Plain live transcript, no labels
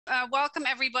Welcome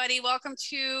everybody. Welcome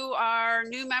to our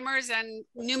new members and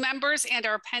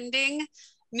our pending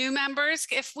new members.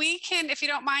 If you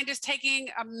don't mind just taking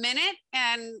a minute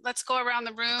and let's go around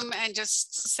the room and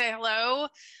just say hello,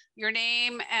 your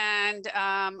name, and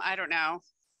I don't know,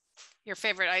 your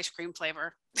favorite ice cream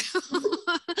flavor.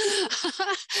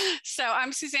 So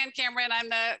I'm Suzanne Cameron. I'm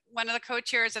one of the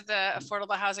co-chairs of the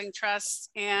Affordable Housing Trust,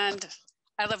 and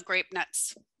I love grape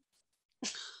nuts.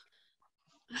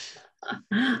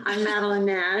 I'm Madeline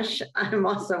Nash. I'm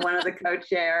also one of the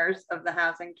co-chairs of the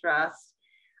Housing Trust.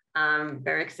 I'm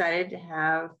very excited to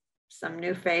have some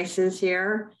new faces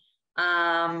here.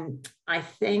 I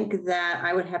think that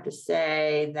I would have to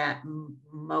say that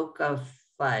mocha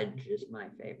fudge is my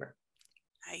favorite.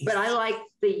 Nice. But I like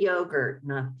the yogurt,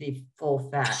 not the full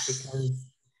fat, because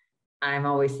I'm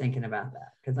always thinking about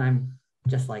that because I'm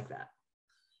just like that.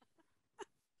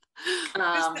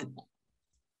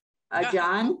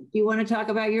 John, do you want to talk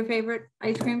about your favorite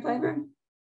ice cream flavor?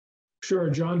 Sure,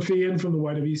 John Feehan from the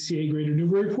YWCA Greater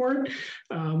Newburyport.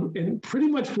 And pretty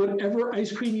much whatever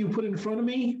ice cream you put in front of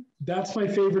me, that's my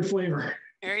favorite flavor.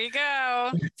 There you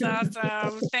go. That's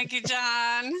awesome. Thank you,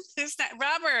 John. Who's next?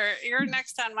 Robert, you're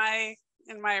next on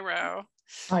in my row.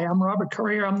 Hi, I'm Robert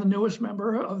Correa. I'm the newest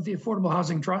member of the Affordable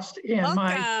Housing Trust. And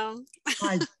my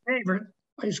favorite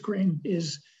ice cream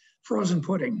is frozen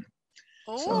pudding.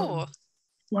 Oh. So,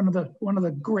 one of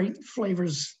the great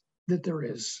flavors that there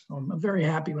is. I'm very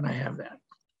happy when I have that.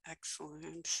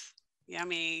 Excellent.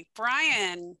 Yummy.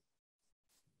 Brian.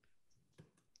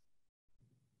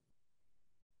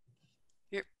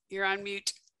 You're on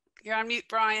mute. You're on mute,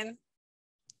 Brian.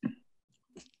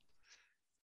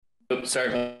 Oops,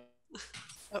 sorry.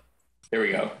 Oh. There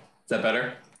we go. Is that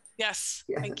better? Yes,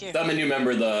 thank you. So I'm a new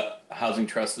member of the Housing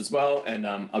Trust as well, and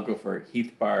I'll go for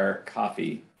Heath Bar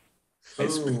Coffee.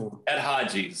 At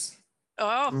Haji's.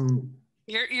 Oh,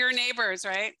 your neighbors,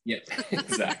 right? Yep,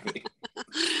 exactly.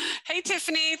 Hey,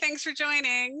 Tiffany, thanks for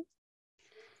joining.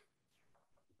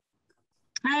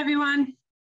 Hi, everyone.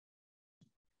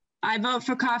 I vote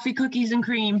for coffee, cookies, and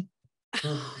cream.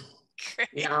 Great.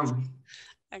 Yum.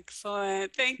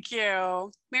 Excellent. Thank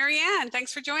you. Marianne,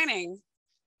 thanks for joining.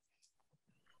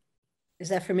 Is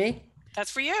that for me? That's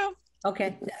for you.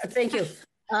 Okay, thank you.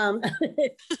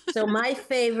 So my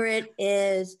favorite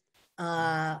is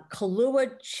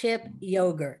Kahlua chip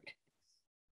yogurt.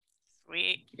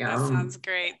 Sweet. That sounds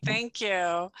great. Thank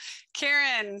you.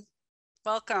 Karen,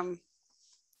 welcome.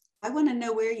 I want to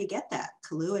know where you get that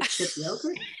Kahlua chip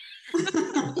yogurt.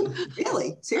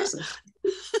 Really? Seriously?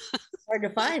 Hard to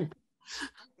find.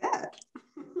 Yeah.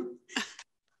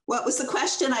 What was the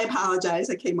question? I apologize.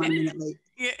 I came on a minute late.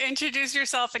 Introduce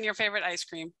yourself and your favorite ice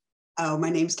cream. Oh, my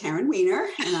name's Karen Weiner,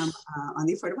 and I'm on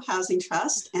the Affordable Housing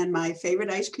Trust, and my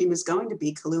favorite ice cream is going to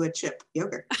be Kahlua chip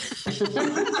yogurt.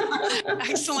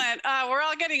 Excellent. We're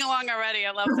all getting along already.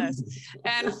 I love this.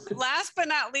 And last but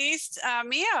not least,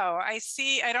 Mio, I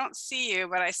don't see you,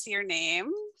 but I see your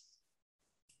name.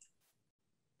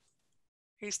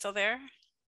 Are you still there?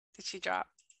 Did she drop?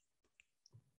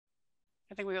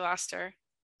 I think we lost her.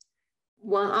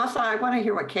 Well, also, I want to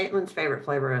hear what Caitlin's favorite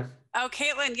flavor is. Oh,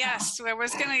 Caitlin, yes. I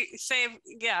was going to say,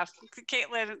 yeah,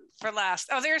 Caitlin for last.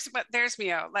 Oh, there's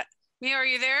Mio. Mio, are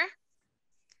you there?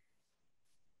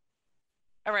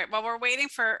 All right, while we're waiting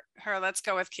for her, let's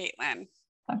go with Caitlin.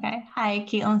 Okay. Hi,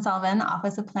 Caitlin Sullivan,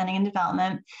 Office of Planning and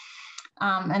Development.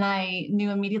 And I knew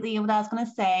immediately what I was going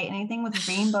to say, anything with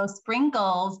rainbow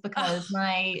sprinkles, because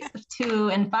my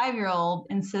 2- and 5-year-old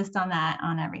insist on that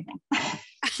on everything.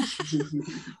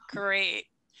 Great.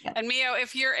 Yep. And Mio,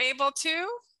 if you're able to,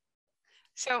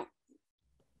 so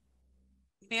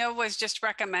Mio was just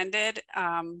recommended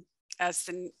as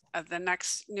the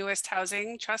next newest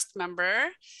housing trust member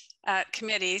at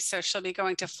committee, so she'll be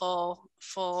going to full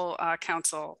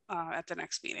council at the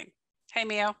next meeting. Hey,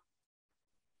 Mio.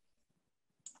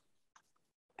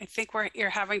 I think you're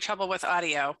having trouble with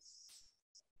audio.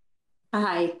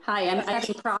 Hi. I'm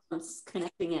having problems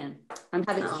connecting in. I'm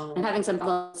having some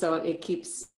problems, so it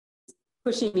keeps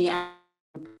pushing me out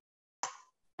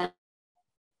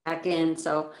back in.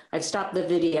 So I've stopped the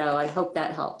video. I hope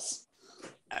that helps.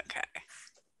 Okay.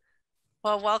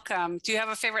 Well, welcome. Do you have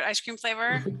a favorite ice cream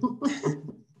flavor?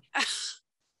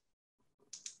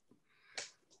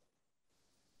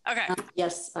 Okay.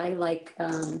 Yes, I like.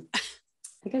 I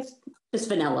guess just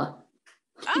vanilla.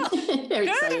 Oh, very good.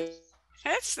 Excited.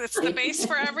 It's the base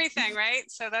for everything, right?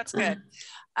 So that's good.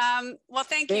 Well,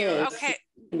 thank you. Okay.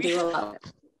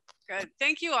 Good.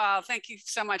 Thank you all. Thank you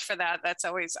so much for that.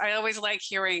 I always like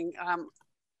hearing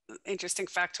interesting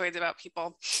factoids about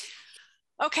people.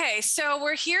 Okay, so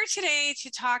we're here today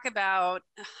to talk about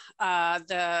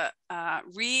the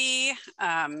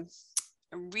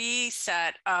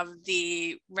reset of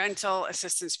the rental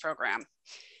assistance program.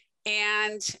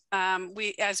 And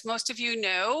as most of you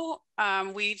know,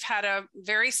 we've had a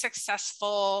very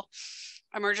successful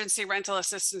emergency rental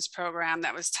assistance program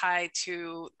that was tied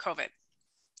to COVID.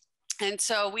 And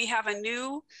so we have a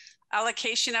new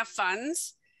allocation of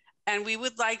funds, and we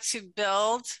would like to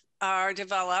build or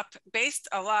develop, based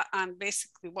a lot on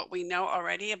basically what we know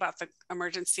already about the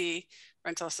emergency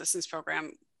rental assistance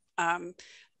program,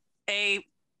 a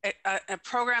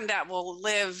program that will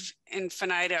live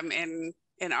infinitum in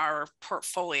our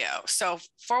portfolio. So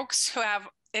folks who have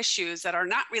issues that are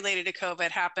not related to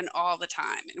COVID happen all the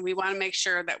time. And we want to make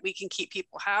sure that we can keep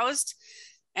people housed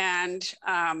and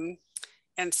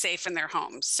safe in their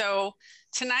homes. So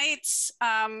tonight's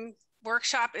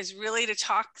workshop is really to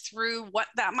talk through what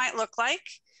that might look like,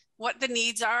 what the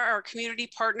needs are. Our community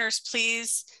partners,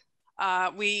 please,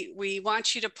 we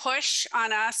want you to push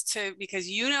on us because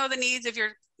you know the needs of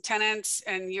your tenants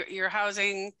and your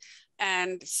housing.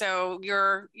 And so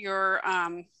your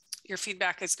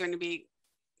feedback is going to be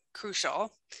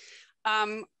crucial.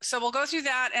 So we'll go through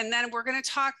that, and then we're going to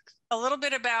talk a little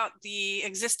bit about the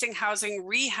existing housing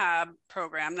rehab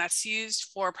program that's used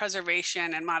for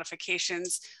preservation and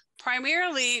modifications,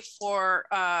 primarily for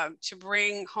to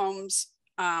bring homes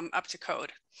up to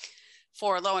code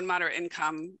for low and moderate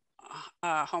income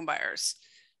home buyers.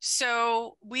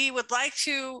 So we would like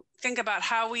to think about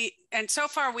how and so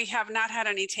far we have not had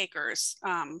any takers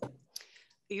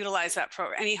utilize that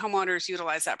program, any homeowners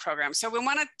utilize that program. So we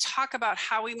want to talk about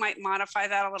how we might modify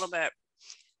that a little bit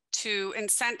to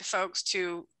incent folks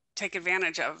to take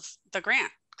advantage of the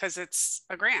grant, because it's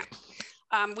a grant.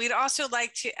 We'd also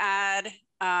like to add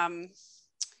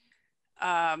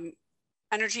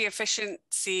energy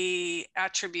efficiency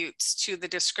attributes to the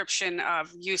description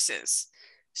of uses.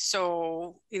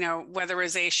 So,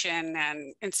 weatherization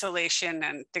and insulation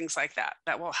and things like that,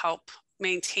 that will help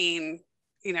maintain,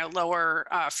 lower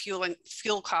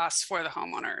fuel costs for the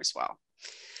homeowner as well.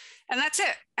 And that's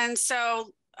it. And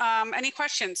so any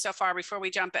questions so far before we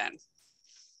jump in?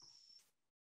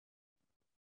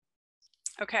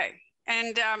 Okay.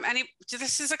 And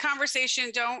this is a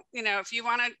conversation. Don't, if you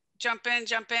want to jump in,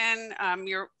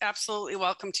 you're absolutely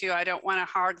welcome to. I don't want to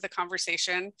hog the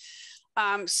conversation.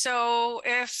 So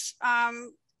if,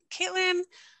 Caitlin,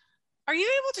 are you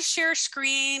able to share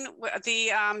screen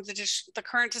the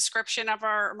current description of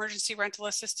our emergency rental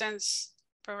assistance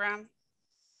program?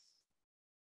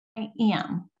 I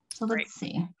am. So let's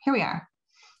see. Here we are.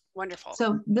 Wonderful.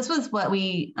 So this was what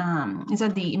these are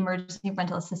the emergency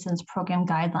rental assistance program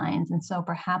guidelines. And so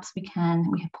perhaps we can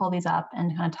pull these up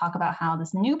and kind of talk about how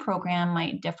this new program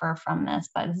might differ from this,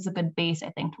 but this is a good base, I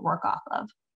think, to work off of.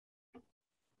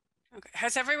 Okay.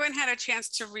 Has everyone had a chance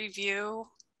to review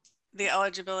the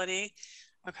eligibility?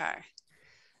 Okay.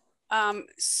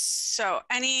 So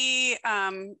any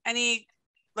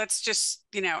let's just,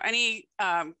 any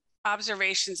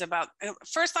observations about,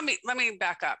 first, let me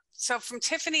back up. So from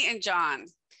Tiffany and John,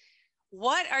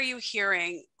 what are you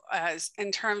hearing as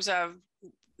in terms of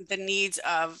the needs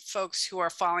of folks who are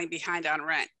falling behind on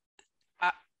rent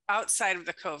outside of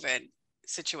the COVID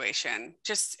situation,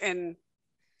 just in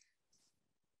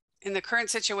the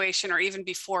current situation or even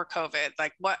before COVID?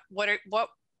 Like what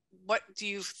do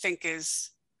you think is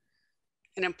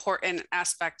an important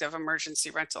aspect of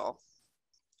emergency rental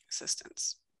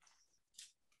assistance?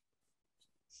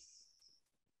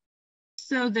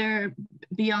 So they're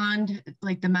beyond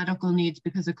like the medical needs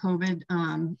because of COVID,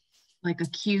 like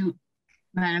acute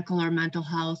medical or mental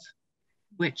health,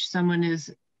 which someone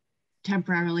is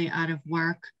temporarily out of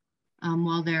work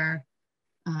while they're,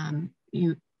 kind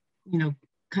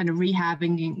of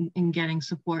rehabbing and getting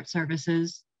support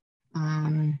services.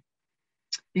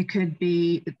 It could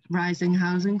be rising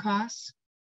housing costs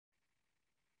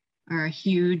are a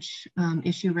huge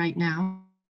issue right now.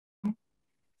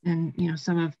 And,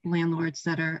 some of landlords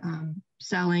that are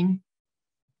selling.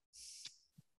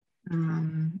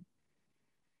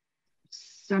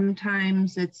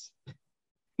 Sometimes it's,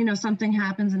 something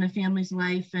happens in a family's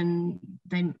life and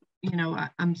they,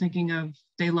 I'm thinking of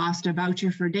they lost a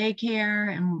voucher for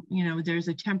daycare and, there's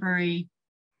a temporary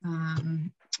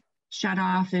shut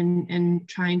off and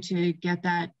trying to get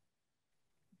that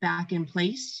back in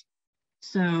place.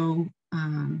 So,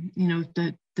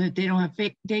 they don't have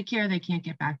daycare, they can't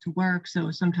get back to work.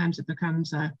 So sometimes it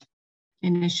becomes an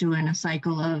issue and a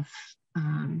cycle of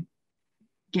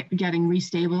getting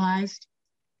restabilized.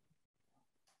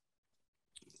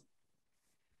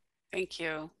 Thank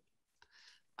you.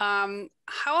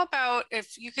 How about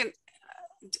if you can,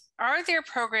 are there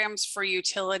programs for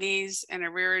utilities and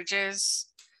arrearages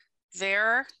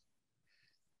there?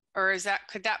 Or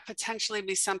could that potentially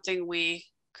be something we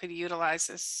could utilize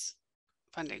this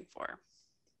funding for?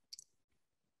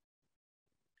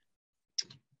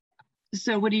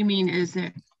 So what do you mean?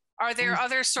 Are there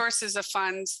other sources of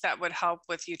funds that would help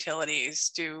with utilities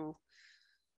to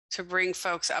bring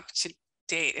folks up to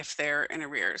date if they're in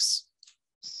arrears?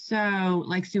 So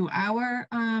like through our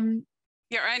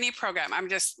yeah, or any program. I'm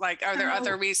just like, are there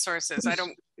other resources? I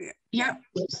don't. Yeah.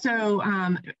 So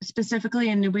specifically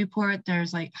in Newburyport,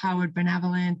 there's like Howard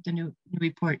Benevolent, the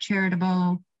Newburyport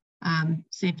Charitable,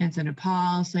 St. Vincent de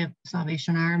Paul,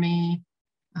 Salvation Army.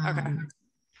 Okay.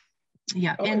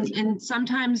 Yeah, and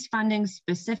sometimes funding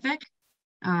specific,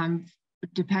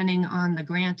 depending on the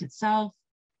grant itself,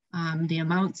 the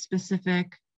amount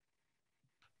specific.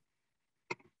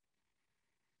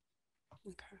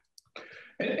 Okay.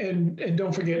 And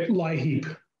don't forget LIHEAP,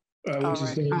 which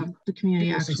is the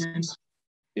community action.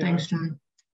 Yeah. Thanks, John.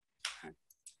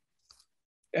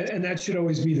 And that should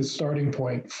always be the starting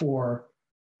point for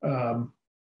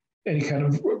any kind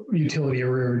of utility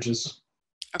arrearages.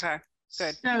 Okay.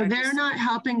 Good. So they're not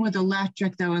helping with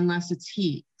electric though, unless it's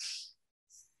heat.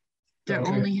 They're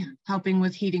only helping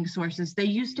with heating sources. They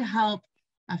used to help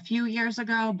a few years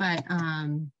ago, but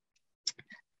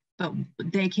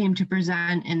they came to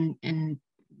present and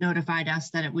notified us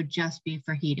that it would just be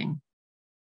for heating.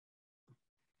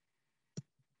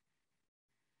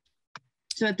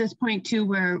 So at this point too,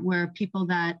 where people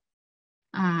that,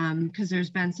 because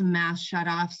there's been some mass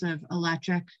shutoffs of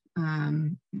electric,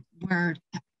 we're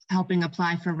helping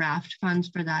apply for RAFT funds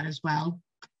for that as well,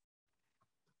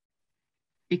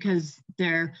 because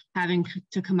they're having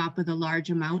to come up with a large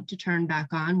amount to turn back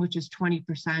on, which is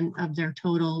 20% of their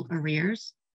total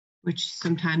arrears, which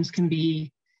sometimes can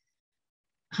be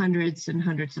hundreds and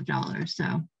hundreds of dollars.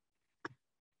 So.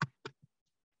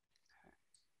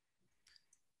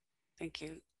 Thank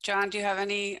you. John, do you have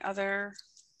any other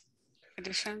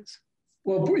additions?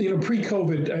 Well,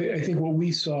 pre-COVID, I think what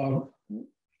we saw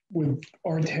with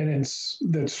our tenants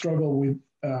that struggle with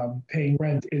paying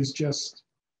rent is just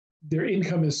their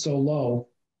income is so low,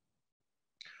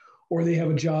 or they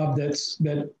have a job that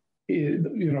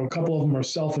a couple of them are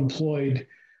self-employed,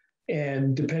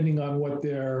 and depending on what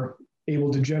they're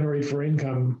able to generate for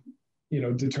income,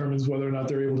 determines whether or not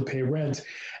they're able to pay rent,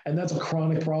 and that's a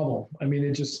chronic problem. I mean,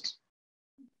 it just,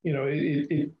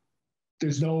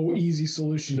 there's no easy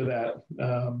solution to that.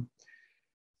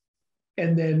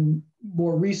 And then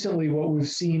more recently, what we've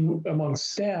seen among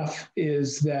staff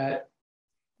is that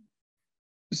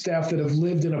staff that have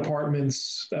lived in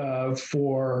apartments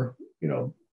for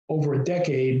over a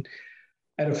decade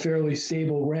at a fairly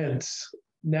stable rent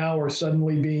now are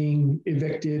suddenly being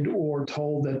evicted or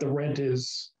told that the rent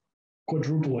is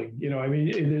quadrupling. I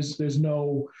mean, there's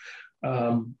no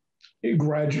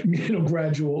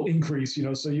gradual increase.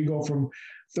 So you go from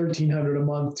 $1,300 a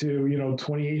month to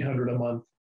 $2,800 a month.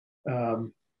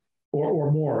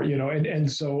 Or more, and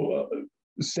so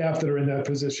staff that are in that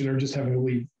position are just having to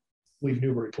leave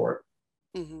Newburyport.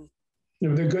 Mm-hmm.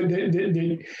 They're good.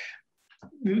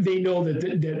 They know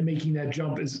that making that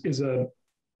jump is a,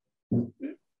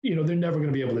 they're never going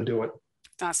to be able to do it.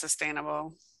 Not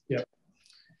sustainable. Yeah.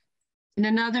 And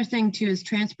another thing too is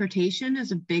transportation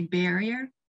is a big barrier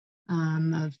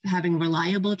of having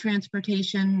reliable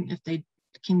transportation if they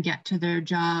can get to their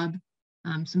job.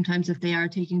 Sometimes if they are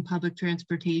taking public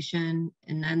transportation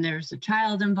and then there's a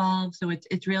child involved. So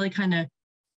it's really kind of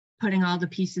putting all the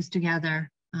pieces together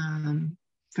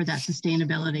for that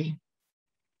sustainability.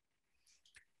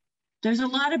 There's a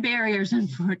lot of barriers,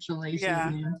 unfortunately.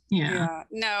 Yeah. So, yeah.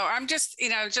 No, I'm just,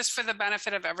 just for the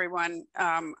benefit of everyone,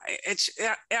 it's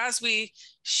as we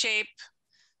shape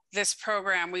this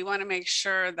program, we want to make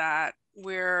sure that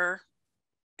we're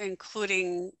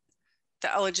including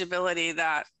the eligibility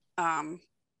that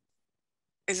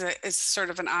is sort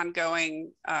of an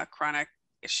ongoing chronic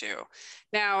issue.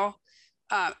 Now,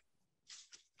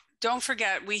 don't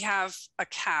forget we have a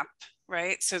cap,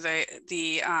 right? So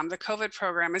the COVID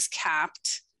program is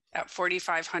capped at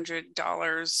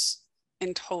 $4,500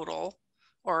 in total,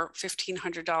 or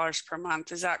 $1,500 per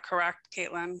month. Is that correct,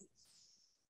 Caitlin?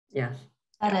 Yes.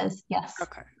 That is, yes.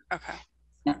 Okay.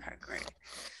 Yep. Okay, great.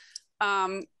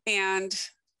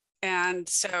 And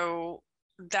so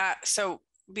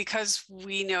because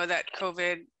we know that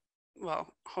COVID,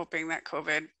 well, hoping that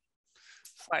COVID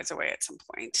flies away at some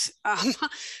point,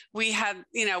 we had,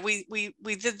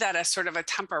 we did that as sort of a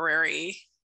temporary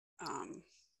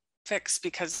fix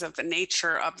because of the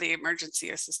nature of the emergency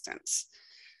assistance.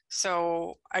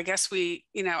 So I guess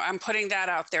I'm putting that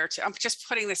out there too. I'm just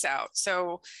putting this out.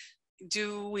 So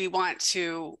do we want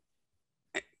to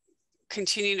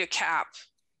continue to cap?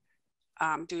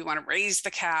 Do we want to raise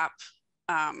the cap?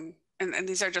 And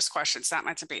these are just questions not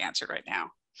meant to be answered right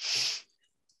now.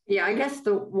 Yeah, I guess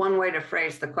the one way to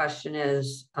phrase the question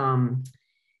is,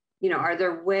 are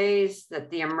there ways that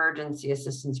the emergency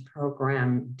assistance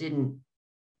program didn't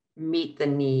meet the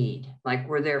need? Like,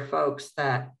 were there folks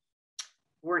that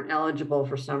weren't eligible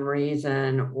for some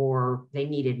reason, or they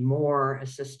needed more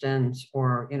assistance,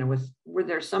 or, were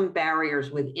there some barriers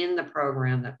within the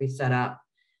program that we set up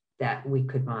that we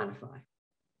could modify?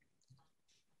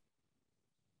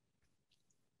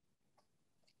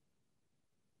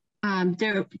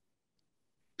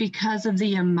 Because of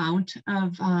the amount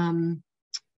of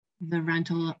the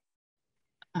rental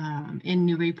in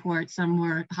Newburyport, some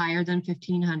were higher than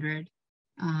 1,500.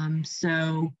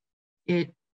 So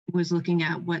it was looking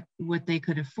at what they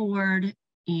could afford,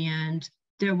 and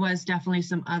there was definitely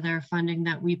some other funding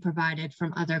that we provided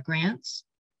from other grants.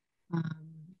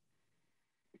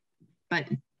 But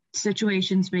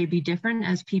situations may be different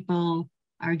as people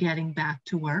are getting back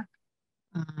to work.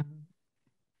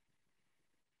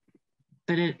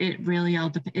 But it really all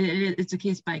depends. It's a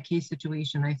case-by-case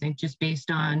situation, I think, just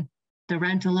based on the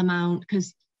rental amount,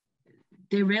 because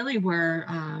they really were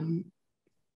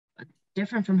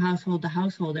different from household to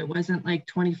household. It wasn't like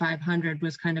 2,500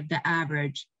 was kind of the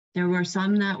average. There were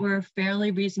some that were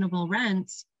fairly reasonable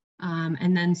rents,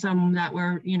 and then some that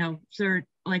were,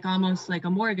 like almost like a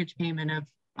mortgage payment of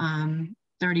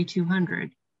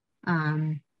 3,200.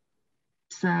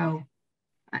 So,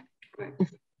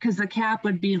 because the cap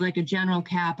would be like a general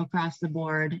cap across the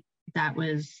board that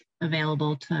was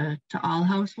available to all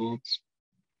households.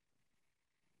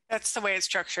 That's the way it's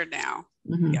structured now.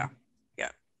 Mm-hmm. Yeah.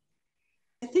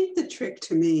 I think the trick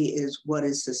to me is what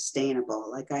is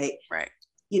sustainable. Right.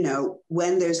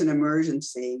 When there's an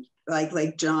emergency,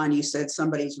 like John, you said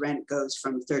somebody's rent goes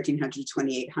from 1,300 to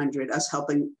 2,800. Us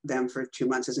helping them for 2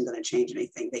 months isn't going to change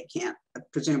anything. They can't,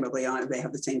 presumably, they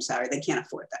have the same salary. They can't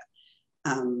afford that.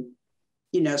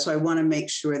 So I want to make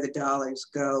sure the dollars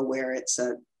go where it's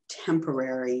a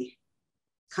temporary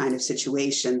kind of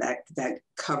situation that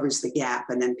covers the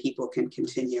gap, and then people can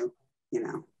continue,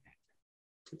 to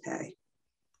pay.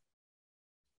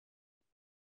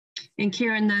 And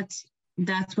Karen,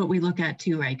 that's what we look at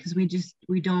too, right? Because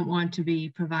we don't want to be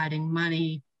providing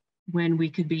money when we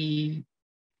could be,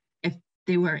 if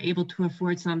they were able to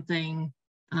afford something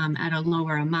at a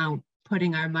lower amount,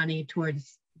 putting our money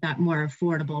towards that more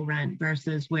affordable rent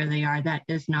versus where they are, that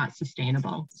is not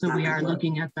sustainable. So we are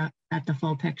looking at the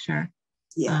full picture.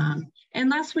 Yeah.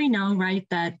 Unless we know, right,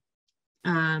 that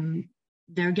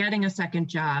they're getting a second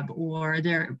job or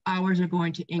their hours are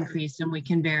going to increase, and we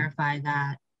can verify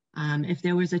that. If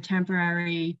there was a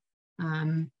temporary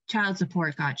child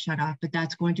support got shut off, but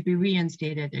that's going to be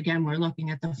reinstated, again, we're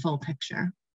looking at the full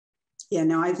picture. Yeah,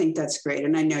 no, I think that's great.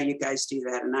 And I know you guys do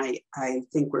that. And I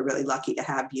think we're really lucky to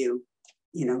have you,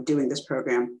 doing this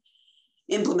program,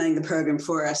 implementing the program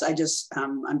for us. I'm just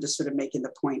sort of making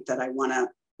the point that I want to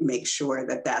make sure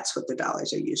that that's what the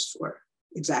dollars are used for.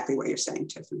 Exactly what you're saying,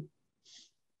 Tiffany.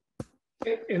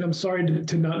 And I'm sorry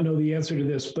to not know the answer to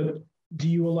this, but do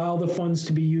you allow the funds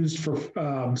to be used for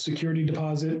security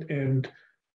deposit and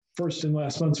first and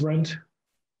last month's rent?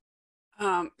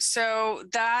 So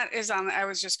that is on, I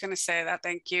was just going to say that,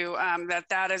 thank you,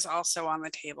 that is also on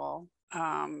the table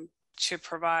to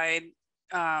provide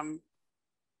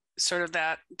sort of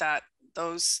that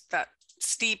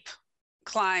steep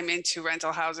climb into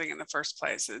rental housing in the first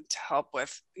place, to help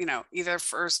with, either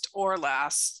first or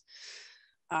last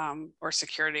or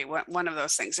security, one of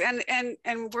those things.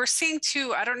 And we're seeing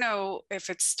too, I don't know if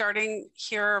it's starting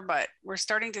here, but we're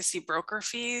starting to see broker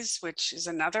fees, which is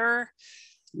another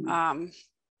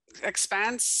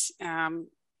expense,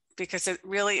 because it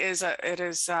really is it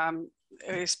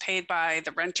is paid by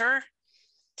the renter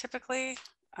typically,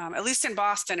 at least in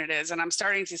Boston it is, and I'm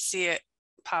starting to see it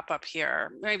pop up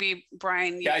here. Maybe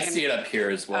Brian, I see it up here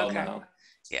as well. Okay. Now.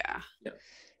 Yeah. Yep.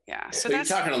 Yeah. So you're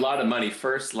talking a lot of money,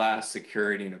 first, last,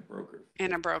 security, and a broker.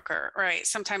 In a broker, right?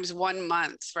 Sometimes 1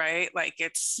 month, right? Like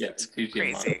it's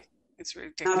crazy. It's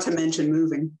ridiculous. Not to mention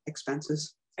moving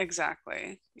expenses.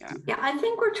 Exactly. Yeah. Yeah, I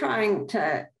think we're trying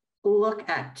to look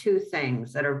at two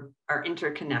things that are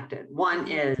interconnected. One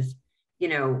is,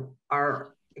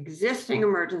 our existing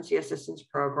emergency assistance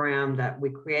program that we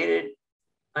created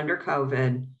under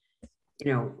COVID,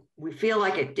 we feel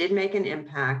like it did make an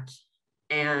impact.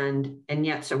 And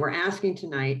yet, so we're asking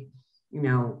tonight,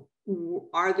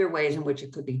 are there ways in which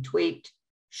it could be tweaked?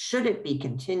 Should it be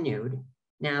continued?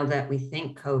 now that we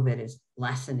think COVID is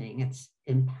lessening its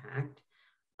impact?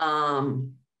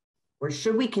 Or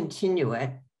should we continue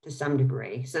it to some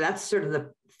degree? So that's sort of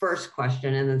the first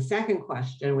question. And the second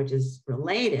question, which is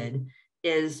related,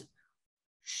 is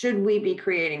should we be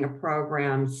creating a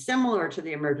program similar to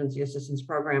the emergency assistance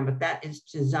program, but that is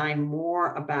designed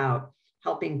more about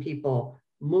helping people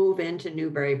move into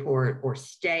Newburyport or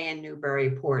stay in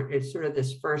Newburyport? It's sort of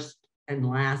this first and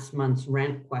last month's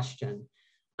rent question.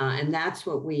 And that's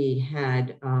what we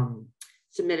had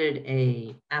submitted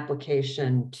a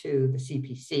application to the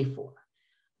CPC for.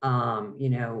 You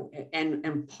know,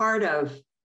 and part of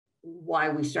why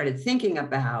we started thinking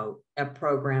about a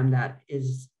program that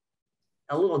is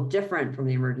a little different from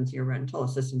the emergency rental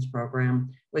assistance program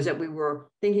was that we were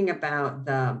thinking about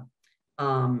the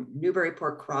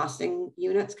Newburyport crossing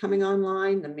units coming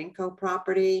online, the Minco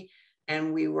property.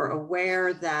 And we were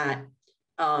aware that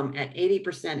at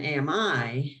 80%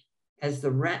 AMI as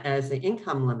the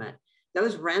income limit,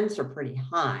 those rents are pretty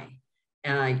high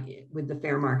with the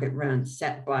fair market rents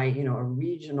set by, you know, a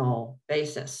regional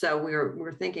basis. So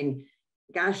we're thinking,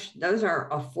 gosh, those are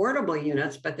affordable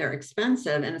units, but they're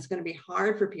expensive, and it's going to be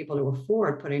hard for people to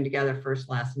afford putting together first,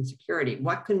 last, and security.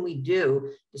 What can we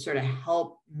do to sort of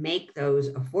help make those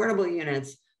affordable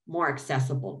units more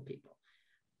accessible to people?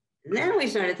 And then we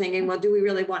started thinking, well, do we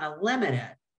really want to limit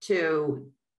it to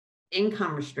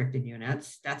income restricted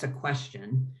units? That's a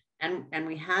question. And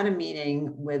we had a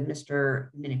meeting with Mr.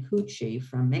 Minicucci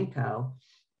from Minco,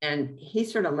 and he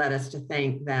sort of led us to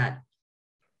think that,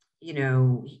 you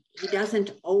know, he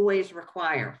doesn't always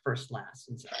require first, last,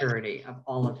 and security of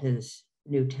all of his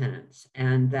new tenants,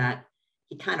 and that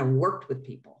he kind of worked with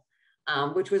people,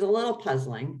 which was a little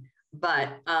puzzling, but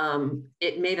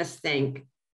it made us think,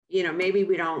 you know, maybe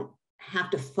we don't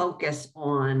have to focus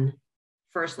on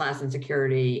first, last, and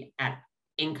security at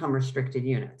income restricted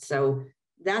units. So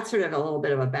that's sort of a little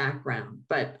bit of a background,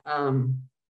 but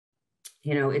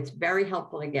you know, it's very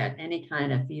helpful to get any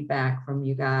kind of feedback from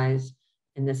you guys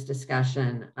in this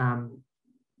discussion.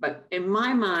 But in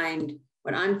my mind,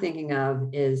 what I'm thinking of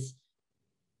is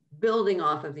building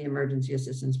off of the emergency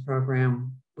assistance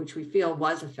program, which we feel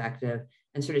was effective,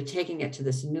 and sort of taking it to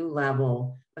this new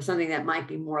level of something that might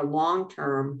be more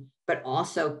long-term, but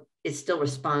also is still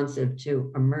responsive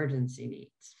to emergency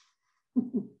needs.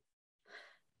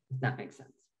 If that makes sense.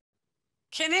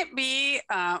 Can it be,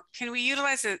 can we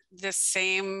utilize the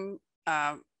same,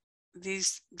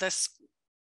 this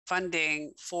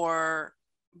funding for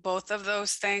both of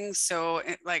those things? So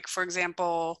like, for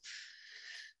example,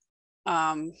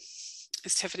 as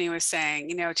Tiffany was saying,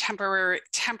 you know,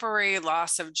 temporary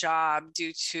loss of job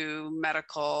due to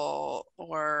medical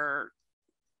or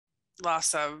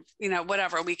loss of, you know,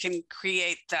 whatever, we can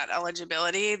create that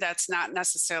eligibility. That's not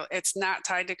necessarily, it's not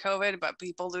tied to COVID, but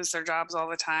people lose their jobs all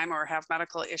the time or have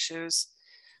medical issues,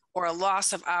 or a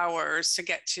loss of hours to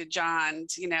get to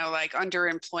John's, you know, like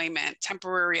underemployment,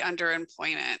 temporary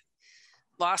underemployment,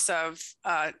 loss of,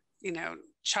 you know,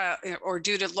 child, or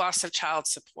due to loss of child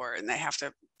support, and they have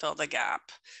to fill the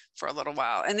gap for a little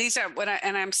while. And these are what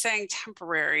and I'm saying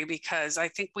temporary because I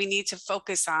think we need to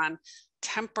focus on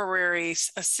temporary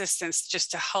assistance just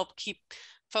to help keep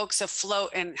folks afloat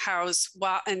and house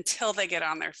until they get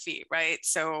on their feet, right?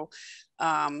 So,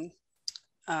 but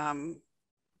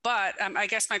I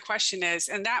guess my question is,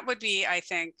 and that would be, I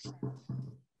think,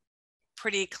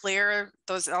 pretty clear.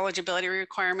 Those eligibility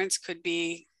requirements could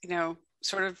be, you know,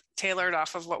 sort of tailored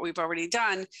off of what we've already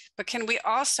done. But can we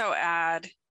also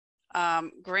add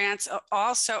grants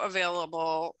also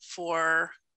available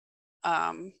for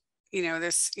you know,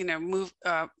 this, you know, move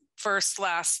first,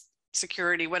 last,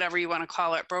 security, whatever you want to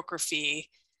call it, broker fee.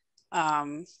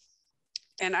 And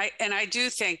I do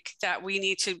think that we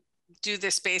need to do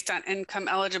this based on income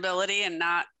eligibility and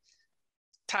not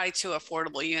tied to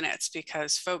affordable units,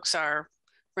 because folks are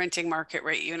renting market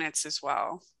rate units as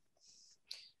well.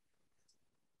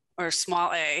 Or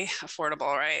small a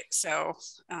affordable, right? So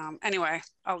anyway,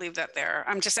 I'll leave that there.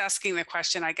 I'm just asking the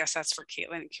question. I guess that's for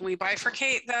Caitlin. Can we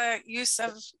bifurcate the use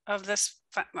of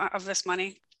this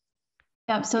money?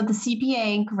 Yep. So the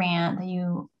CPA grant that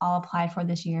you all applied for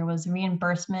this year was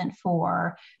reimbursement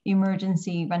for the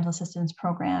emergency rental assistance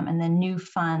program, and then new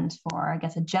funds for, I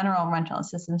guess, a general rental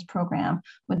assistance program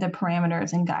with the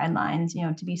parameters and guidelines, you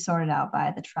know, to be sorted out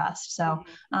by the trust. So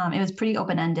it was pretty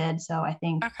open-ended. So I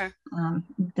think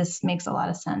this makes a lot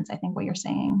of sense. I think what you're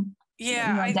saying. Yeah,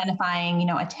 you know, identifying, you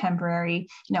know, a temporary,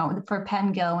 you know, for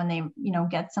Penn Gill, when they, you know,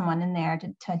 get someone in there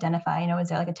to identify, you know, is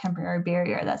there like a temporary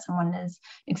barrier that someone is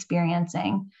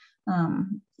experiencing?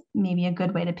 Maybe a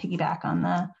good way to piggyback on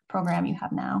the program you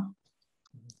have now.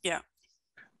 Yeah.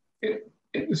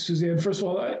 Suzanne, first of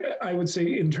all, I would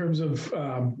say in terms of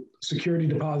security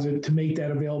deposit, to make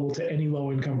that available to any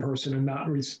low-income person and not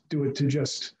do it to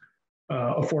just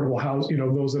affordable housing,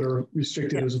 those that are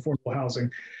restricted as affordable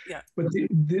housing. Yeah. But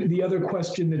the other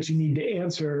question that you need to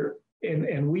answer,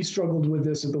 and we struggled with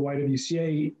this at the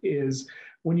YWCA, is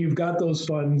when you've got those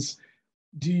funds,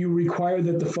 do you require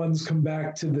that the funds come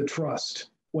back to the trust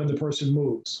when the person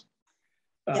moves?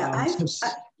 Yeah,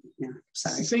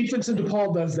 sorry. St. Vincent de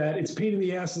Paul does that. It's a pain in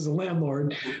the ass as a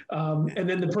landlord, and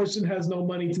then the person has no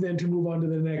money to move on to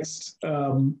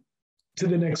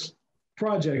the next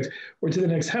project or to the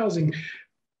next housing.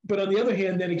 But on the other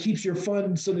hand, then it keeps your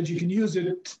fund so that you can use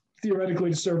it theoretically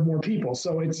to serve more people.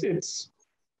 So it's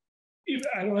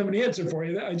I don't have an answer for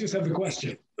you. I just have the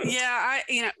question. Yeah,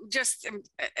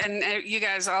 and you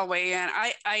guys all weigh in.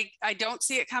 I don't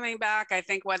see it coming back. I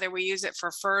think whether we use it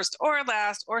for first or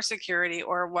last or security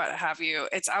or what have you,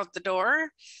 it's out the door.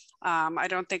 I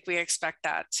don't think we expect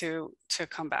that to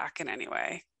come back in any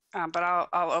way. But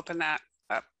I'll open that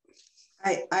up.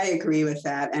 I agree with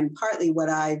that. And partly what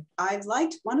I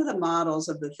liked, one of the models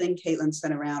of the thing Caitlin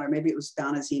sent around, or maybe it was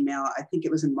Donna's email, I think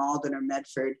it was in Malden or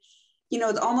Medford,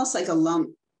 it's almost like a lump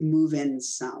move-in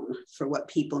sum for what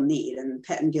people need. And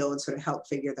Pet and Gill would sort of help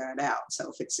figure that out. So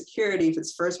if it's security, if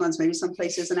it's first months, maybe some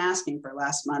place isn't asking for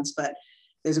last month's, but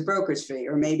there's a broker's fee,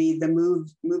 or maybe the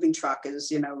moving truck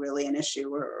is, really an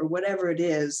issue, or whatever it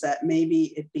is, that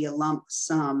maybe it'd be a lump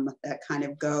sum that kind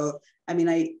of go. I mean,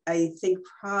 I think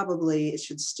probably it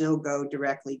should still go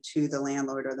directly to the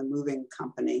landlord or the moving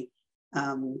company,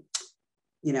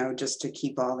 just to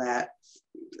keep all that,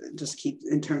 just keep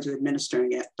in terms of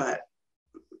administering it. But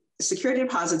security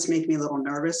deposits make me a little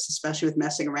nervous, especially with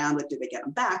messing around with, do they get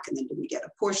them back? And then do we get a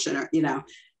portion? Or,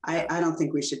 I don't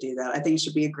think we should do that. I think it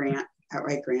should be a grant,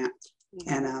 outright grant.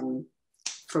 And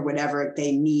for whatever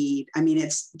they need. I mean,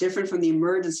 it's different from the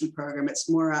emergency program. It's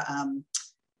more,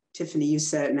 Tiffany, you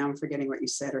said, now I'm forgetting what you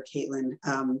said, or Caitlin,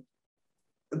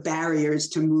 barriers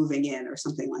to moving in or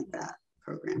something like that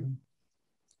program.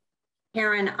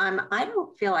 Karen, I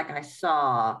don't feel like I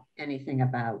saw anything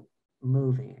about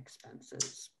moving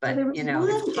expenses, but it was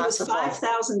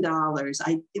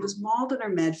 $5,000. It was Malden or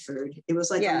Medford. It was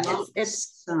like a lump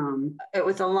sum. It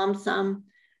was a lump sum,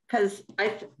 because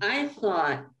I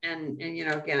thought, and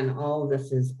again, all of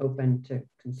this is open to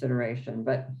consideration,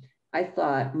 but I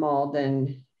thought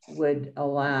Malden would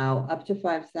allow up to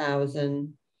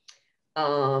 5,000,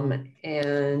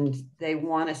 and they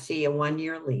want to see a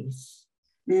 1-year lease.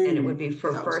 And it would be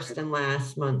for first and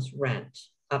last month's rent,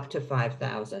 up to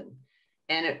 5,000.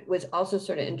 And it was also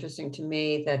sort of interesting to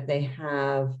me that they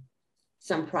have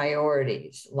some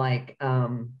priorities, like,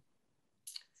 or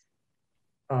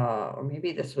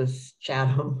maybe this was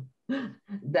Chatham,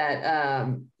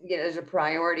 that, there's a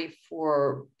priority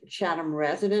for Chatham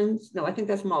residents. No, I think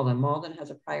that's Malden. Malden has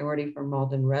a priority for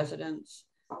Malden residents.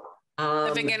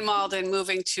 Living in Malden,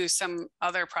 moving to some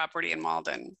other property in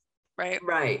Malden.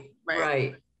 Right.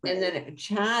 And then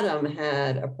Chatham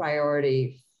had a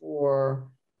priority for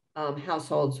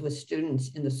households with students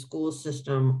in the school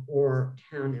system or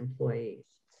town employees.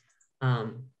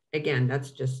 Again,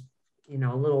 that's just, a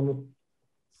little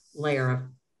layer of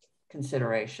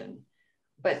consideration.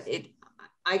 But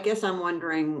I guess I'm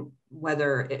wondering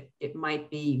whether it might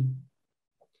be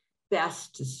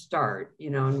best to start,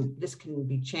 and this can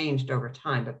be changed over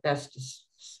time, but best to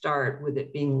start with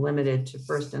it being limited to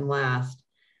first and last.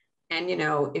 And,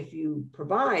 if you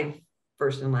provide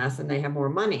first and last, then they have more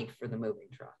money for the moving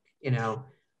truck,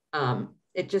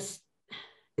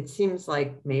 it seems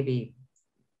like maybe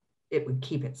it would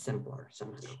keep it simpler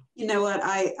somehow. You know what,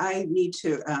 I need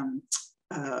to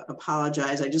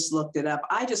apologize. I just looked it up.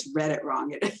 I just read it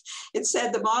wrong. It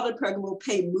said the Malden program will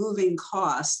pay moving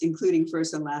costs, including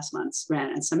first and last month's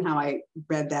rent. And somehow I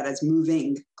read that as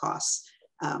moving costs.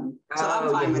 So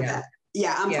I'm fine with that.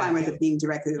 Yeah, I'm fine with it being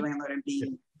directly to the landlord and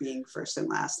being first and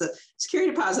last. The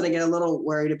security deposit I get a little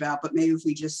worried about, but maybe if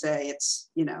we just say it's,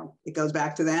 it goes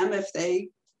back to them if they,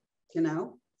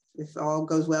 if all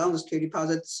goes well and the security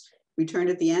deposit's returned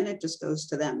at the end, it just goes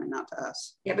to them and not to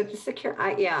us. Yeah, but the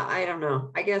I don't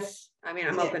know. I guess, I'm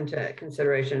open to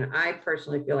consideration. I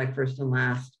personally feel like first and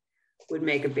last would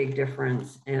make a big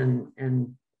difference, and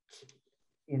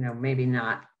maybe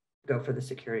not go for the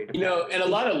security deposit. And a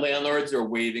lot of landlords are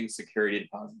waiving security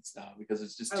deposits now because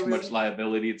it's just too much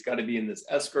liability. It's got to be in this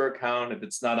escrow account. If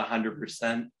it's not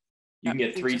 100%, you can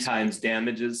get 3 times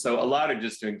damages. So a lot are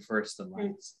just doing first and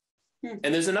last.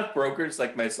 And there's enough brokers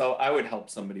like myself. I would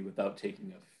help somebody without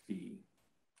taking a fee.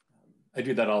 I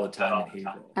do that all the time in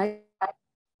Haverhill.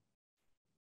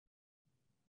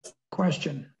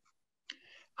 Question.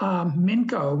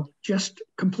 Minco just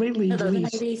completely No,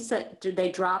 those leased. 90, did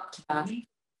they dropped? I'm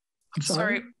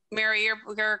sorry, Mary,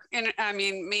 you're in. I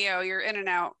mean, Mio, you're in and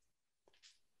out.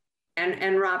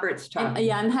 And Robert's talking.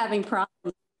 Yeah, I'm having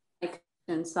problems.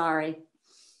 And sorry.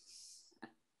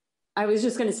 I was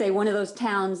just going to say one of those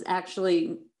towns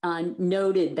actually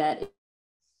noted that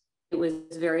it was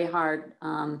very hard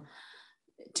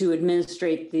to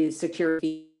administrate the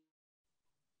security.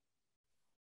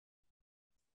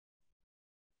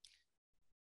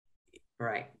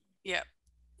 Right. Yep.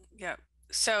 Yep.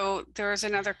 So there was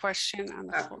another question on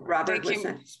the floor. Robert was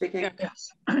speaking. Yep.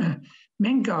 yes.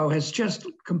 Minco has just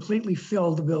completely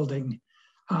filled the building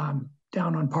down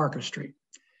on Parker Street.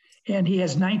 And he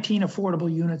has 19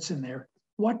 affordable units in there.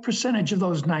 What percentage of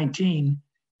those 19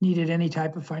 needed any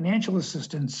type of financial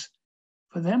assistance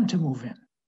for them to move in?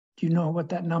 Do you know what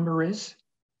that number is?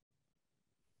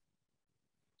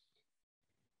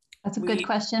 That's a good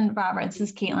question, Robert. This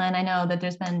is Caitlin. I know that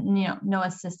there's been no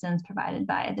assistance provided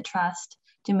by the trust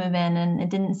to move in, and it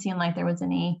didn't seem like there was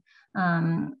any,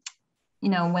 when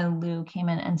Lou came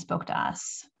in and spoke to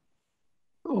us.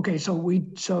 Okay,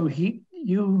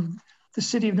 the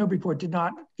city of Newburyport did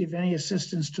not give any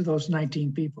assistance to those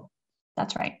 19 people.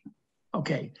 That's right.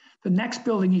 Okay, the next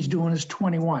building he's doing is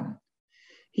 21.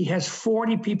 He has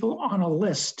 40 people on a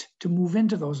list to move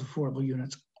into those affordable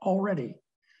units already.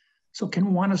 So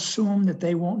can one assume that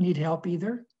they won't need help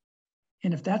either?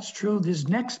 And if that's true, this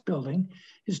next building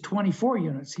is 24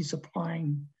 units. He's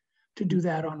applying to do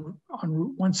that on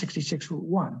Route 166, Route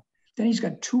 1. Then he's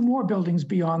got 2 more buildings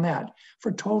beyond that for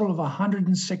a total of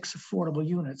 106 affordable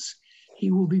units he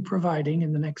will be providing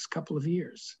in the next couple of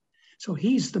years. So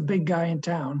he's the big guy in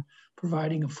town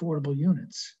providing affordable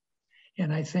units.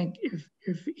 And I think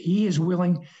if he is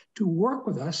willing to work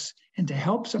with us and to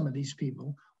help some of these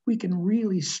people, we can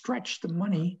really stretch the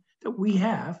money that we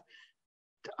have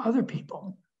to other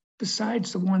people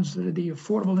besides the ones that are the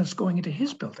affordableness going into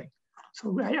his building.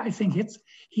 So I think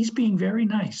he's being very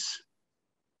nice.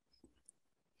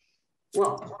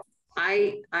 Well,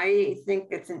 I think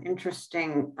it's an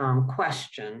interesting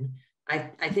question.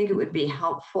 I think it would be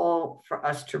helpful for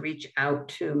us to reach out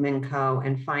to Minco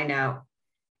and find out,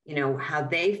 how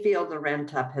they feel the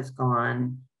rent up has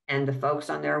gone and the folks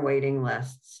on their waiting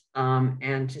lists,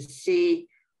 and to see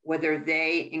whether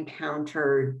they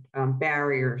encountered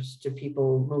barriers to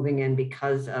people moving in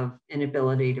because of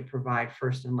inability to provide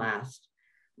first and last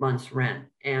month's rent.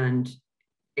 And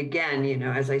again,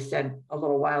 as I said a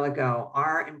little while ago,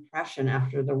 our impression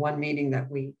after the one meeting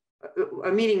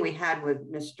a meeting we had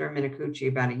with Mr. Minicucci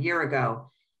about a year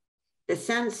ago, the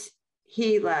sense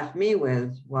he left me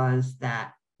with was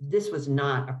that this was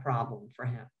not a problem for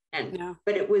him. And no.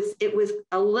 But it was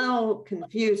a little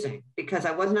confusing because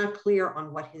I was not clear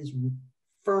on what his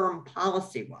firm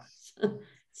policy was.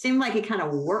 Seemed like he kind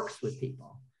of works with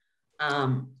people,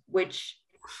 which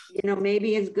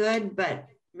maybe is good, but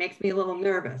makes me a little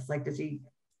nervous. Like, does he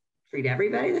treat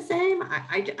everybody the same?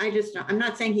 I just, I'm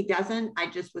not saying he doesn't. I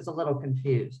just was a little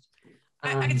confused.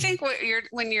 I think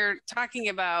when you're talking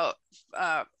about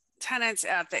tenants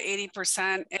at the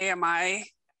 80% AMI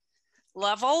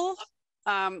level,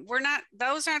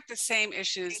 those aren't the same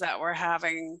issues that we're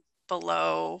having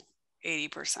below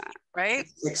 80%, right?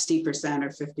 60% or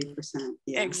 50%.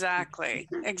 Yeah. Exactly.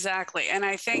 And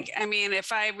I think,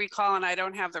 if I recall, and I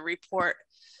don't have the report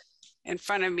in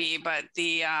front of me, but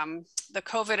the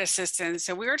COVID assistance.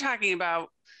 So we were talking about,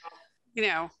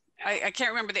 I can't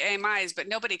remember the AMIs, but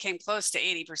nobody came close to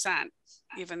 80%,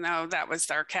 even though that was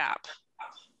their cap.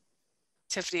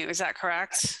 Tiffany, is that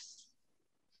correct?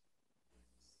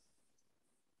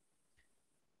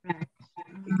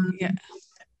 Yeah.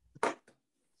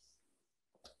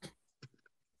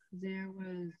 There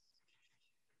was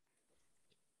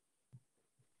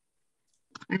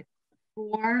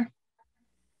 4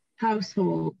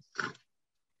 households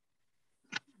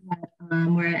that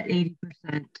were at 80%.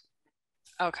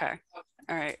 Okay.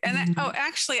 All right. And then,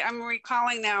 actually, I'm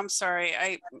recalling now, I'm sorry.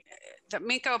 The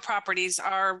Minco properties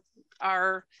are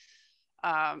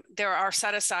there are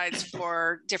set asides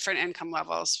for different income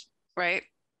levels, right?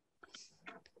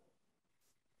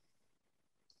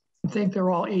 I think they're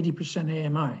all 80%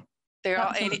 AMI. They're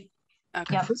all 80.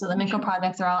 Okay. Yep. So the Minco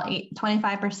projects are all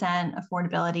 25%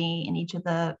 affordability in each of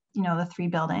the, the 3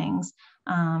 buildings.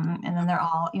 And then they're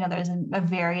all, there's a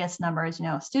various numbers,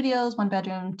 studios, 1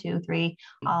 bedroom, 2, 3,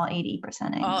 all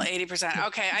 80%. All 80%.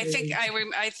 Okay.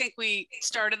 I think we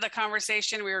started the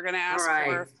conversation. We were going to ask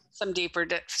for some deeper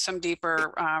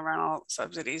rental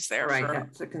subsidies there. Right.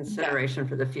 That's a consideration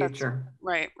for the future.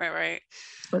 Right.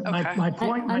 But my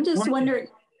point. I'm just wondering.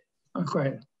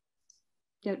 Okay.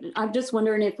 Yeah, I'm just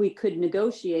wondering if we could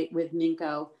negotiate with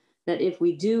Minko that if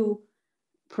we do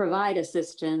provide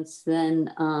assistance,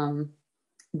 then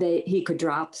he could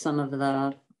drop some of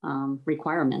the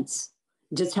requirements.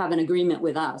 Just have an agreement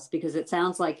with us, because it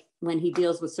sounds like when he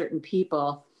deals with certain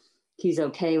people, he's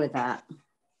okay with that.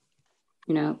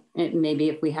 You know, maybe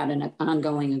if we had an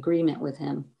ongoing agreement with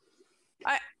him.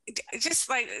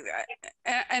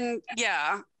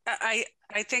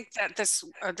 I think that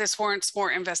this warrants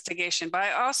more investigation, but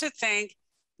I also think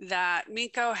that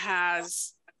Minko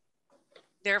has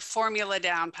their formula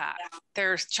down pat.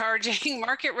 They're charging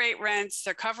market rate rents.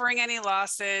 They're covering any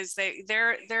losses. They've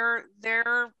got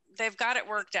it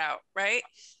worked out, right?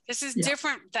 This is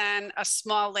different than a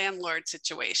small landlord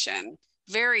situation.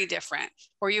 Very different,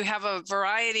 where you have a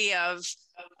variety of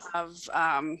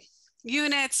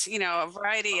units, you know, a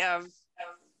variety of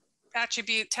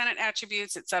tenant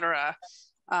attributes, et cetera.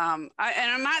 And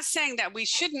I'm not saying that we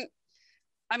shouldn't.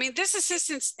 I mean, this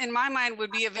assistance in my mind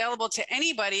would be available to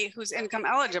anybody who's income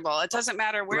eligible. It doesn't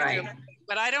matter where you're,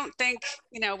 but I don't think,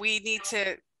 you know, we need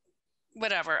to,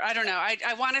 whatever. I don't know.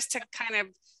 I want us to kind of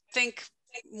think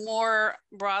more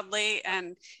broadly.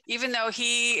 And even though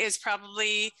he is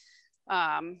probably,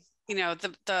 you know,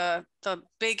 the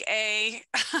big A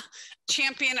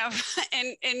champion of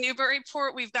in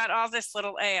Newburyport, we've got all this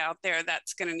little A out there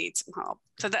that's going to need some help.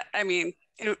 So that, I mean,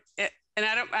 and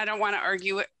I don't want to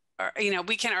argue it. Or, you know,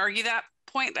 we can argue that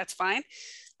point. That's fine.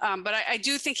 But I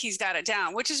do think he's got it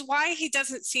down, which is why he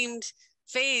doesn't seem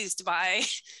fazed by,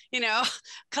 you know,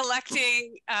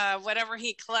 collecting whatever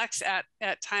he collects at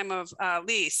time of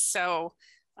lease. So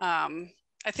I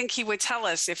think he would tell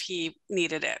us if he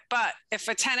needed it. But if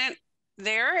a tenant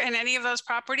there in any of those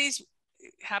properties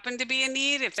happened to be in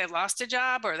need, if they lost a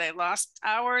job or they lost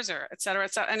hours or et cetera,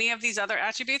 any of these other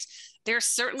attributes, they're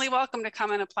certainly welcome to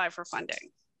come and apply for funding.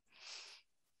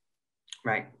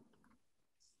 Right.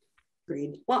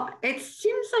 Agreed. Well, it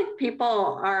seems like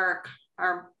people are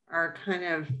kind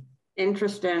of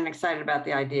interested and excited about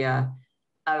the idea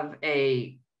of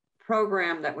a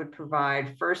program that would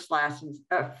provide first and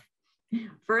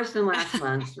last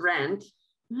month's rent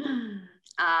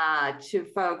to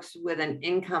folks with an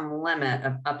income limit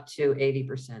of up to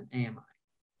 80% AMI.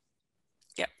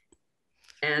 Yep.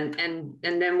 And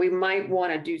then we might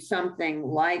want to do something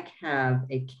like have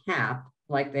a cap,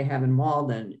 like they have in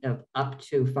Walden, of up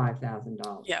to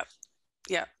 $5,000. Yeah.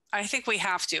 Yeah. I think we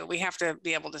have to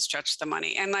be able to stretch the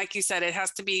money. And like you said, it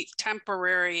has to be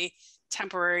temporary.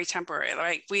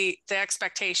 Like the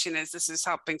expectation is this is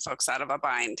helping folks out of a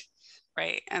bind,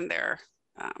 right? And they're,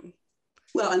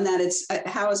 well, and that it's,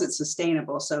 how is it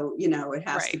sustainable? So, you know, it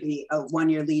has to be a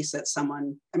 1-year lease that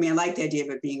someone, I mean, I like the idea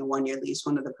of it being a 1-year lease.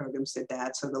 One of the programs did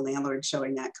that. So the landlord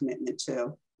showing that commitment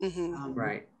too. Mm-hmm.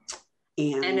 Right.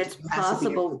 And it's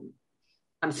possible,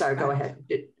 I'm sorry, go ahead.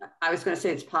 I was going to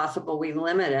say it's possible we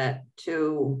limit it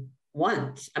to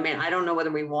once. I mean, I don't know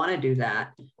whether we want to do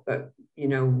that, but, you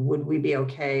know, would we be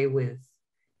okay with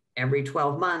every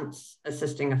 12 months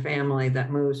assisting a family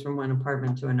that moves from one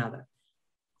apartment to another?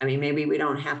 I mean, maybe we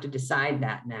don't have to decide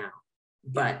that now,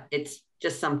 but it's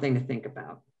just something to think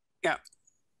about. Yeah.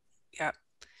 Yeah.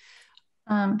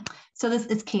 So this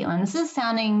is Caitlin. This is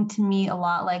sounding to me a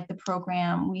lot like the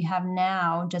program we have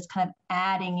now, just kind of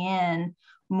adding in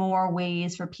more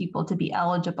ways for people to be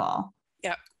eligible.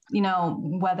 Yeah. You know,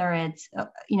 whether it's,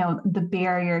 you know, the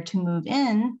barrier to move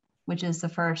in, which is the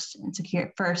first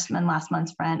and last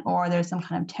month's rent, or there's some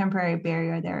kind of temporary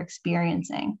barrier they're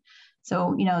experiencing.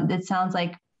 So, you know, it sounds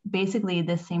like basically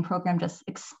this same program just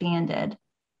expanded.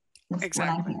 Exactly. What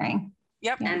I'm hearing.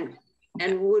 Yep. Yeah.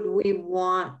 And would we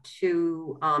want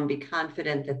to be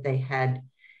confident that they had,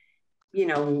 you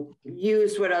know,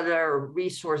 used what other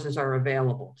resources are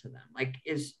available to them? Like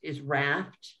is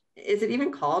Raft, is it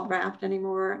even called Raft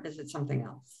anymore? Is it something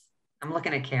else? I'm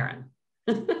looking at Karen.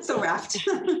 So Raft.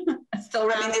 Still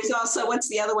Raft. I mean, there's also, what's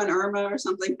the other one, Irma or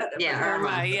something? Yeah,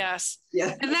 Irma, yes.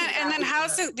 Yeah. And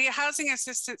then the housing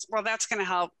assistance, well, that's going to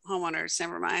help homeowners,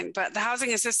 never mind. But the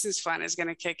housing assistance fund is going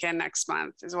to kick in next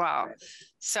month as well. Right.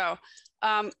 So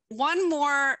one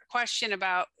more question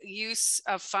about use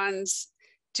of funds.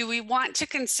 Do we want to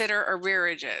consider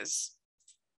arrearages?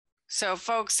 So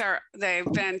folks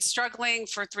they've been struggling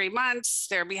for 3 months.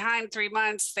 They're behind 3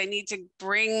 months. They need to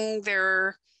bring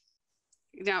their,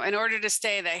 you know, in order to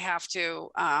stay, they have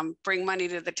to bring money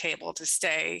to the table to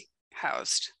stay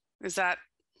housed.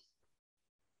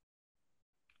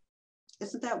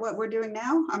 Isn't that what we're doing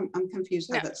now? I'm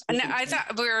confused. No, I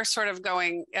thought we were sort of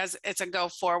going as it's a go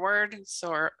forward.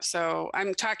 So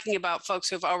I'm talking about folks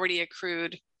who've already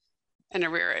accrued an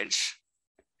arrearage.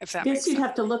 If that makes sense. You'd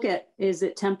have to look at, is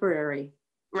it temporary?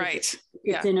 Right.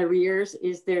 It's in arrears.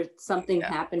 Is there something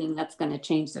happening that's going to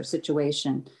change their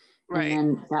situation? Right.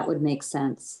 And then that would make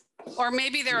sense. Or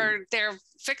maybe they're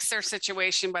fixed their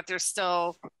situation, but they're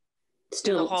still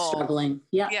struggling.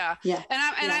 Yeah. Yeah.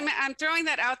 And I'm throwing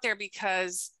that out there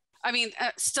because I mean,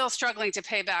 still struggling to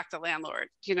pay back the landlord.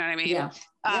 You know what I mean? Yeah.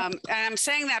 And I'm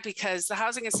saying that because the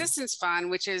Housing Assistance Fund,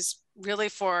 which is really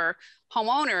for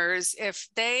homeowners, if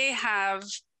they have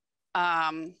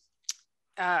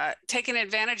taken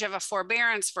advantage of a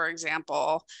forbearance, for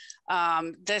example,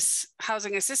 this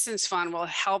Housing Assistance Fund will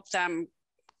help them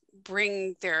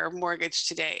bring their mortgage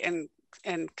today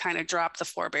and kind of drop the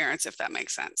forbearance, if that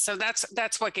makes sense. So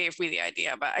that's what gave me the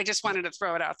idea, but I just wanted to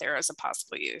throw it out there as a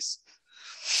possible use.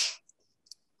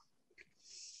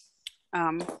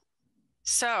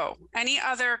 So any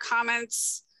other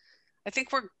comments? I think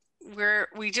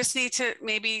we just need to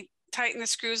maybe tighten the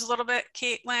screws a little bit,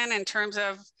 Caitlin, in terms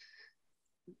of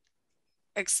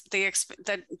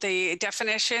the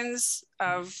definitions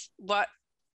of what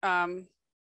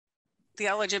the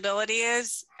eligibility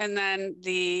is, and then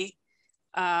the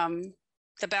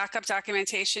backup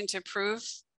documentation to prove,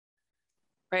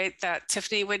 right, that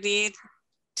Tiffany would need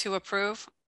to approve.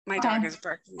 My dog is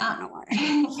barking. I don't know why.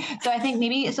 So I think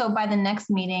maybe, so by the next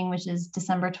meeting, which is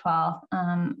December 12th,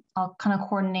 I'll kind of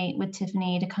coordinate with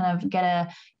Tiffany to kind of get a,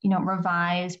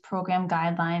 revised program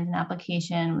guidelines and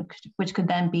application, which could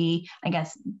then be, I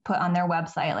guess, put on their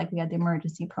website, like we had the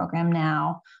emergency program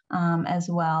now, as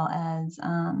well as,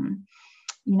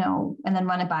 and then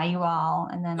run it by you all.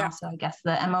 And then also, I guess,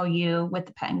 the MOU with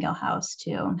the Pettingill House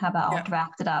too, and have that all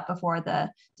drafted up before the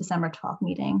December 12th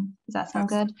meeting. Does that sound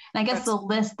good? And I guess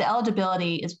the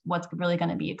eligibility is what's really going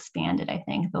to be expanded. I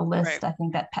think the list, I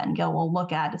think that Pettingill will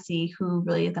look at to see who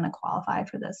really is going to qualify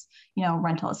for this,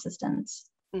 rental assistance.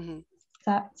 Mm-hmm. Does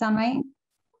that sound right?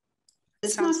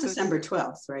 It's not December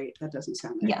 12th, right? That doesn't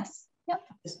sound right. Yes. Yep.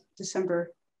 It's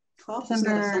December 12th?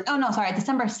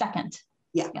 December 2nd.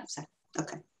 Yeah. Second.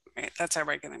 Okay. Right. That's our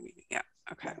regular meeting. Yeah.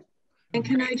 Okay. And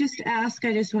can I just ask,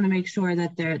 I just want to make sure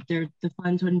that the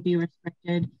funds wouldn't be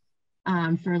restricted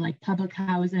for like public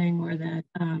housing or the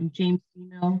James D.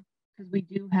 Mill, because we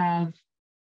do have,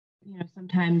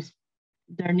 sometimes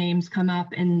their names come up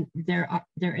and there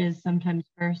is sometimes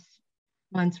first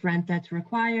month's rent that's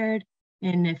required.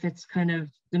 And if it's kind of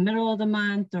the middle of the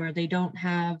month, or they don't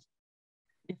have,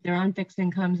 if they're on fixed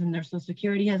incomes and their Social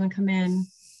Security hasn't come in,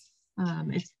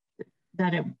 it's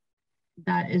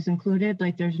that is included.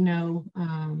 Like there's no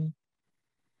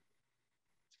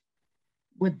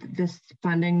with this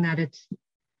funding that it's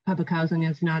public housing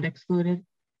is not excluded,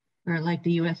 or like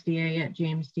the USDA at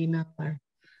James D. Miller.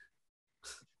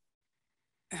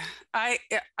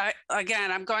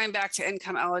 Again, I'm going back to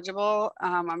income eligible.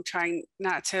 I'm trying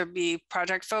not to be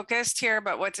project focused here,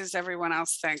 but what does everyone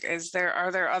else think?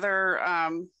 Are there other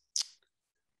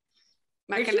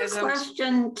mechanisms? Is your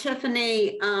question,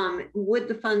 Tiffany, would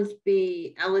the funds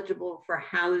be eligible for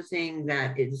housing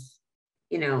that is,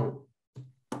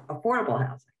 affordable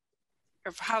housing?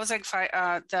 If housing,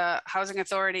 the Housing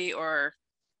Authority or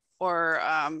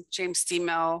James D.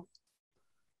 Mill,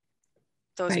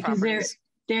 those properties.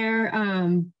 Their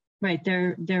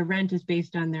rent is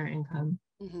based on their income.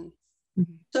 Mm-hmm.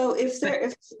 Mm-hmm. So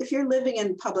if you're living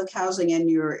in public housing and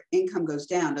your income goes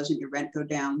down, doesn't your rent go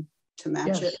down to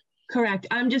match it? Correct.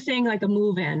 I'm just saying like a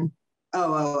move-in.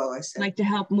 Oh, I see. Like to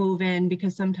help move in,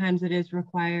 because sometimes it is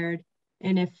required.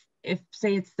 And if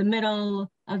say it's the middle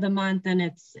of the month and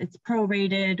it's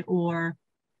prorated, or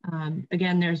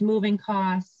again, there's moving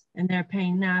costs and they're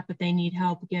paying that, but they need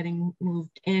help getting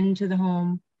moved into the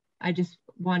home. I just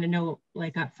want to know,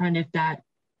 like up front, if that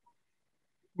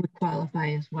would qualify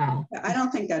as well. I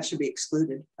don't think that should be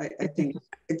excluded. I think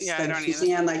it's like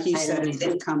Suzanne, like you said, it's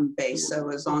income based. So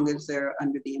as long as they're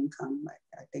under the income,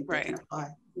 I think they can apply.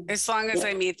 As long as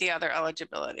they meet the other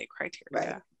eligibility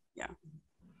criteria. Right. Yeah.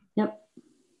 Yep.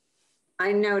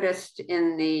 I noticed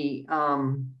in the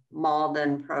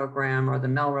Malden program or the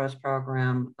Melrose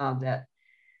program that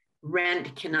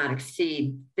rent cannot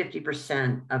exceed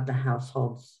 50% of the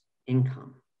household's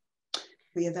income.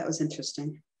 Yeah, that was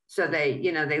interesting. So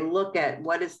they look at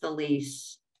what is the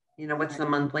lease, what's the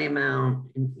monthly amount,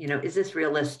 and, is this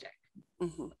realistic?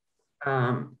 Mm-hmm.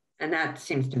 And that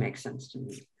seems to make sense to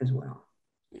me as well.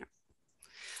 Yeah.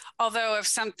 Although if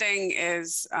something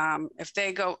is, if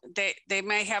they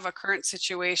may have a current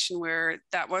situation where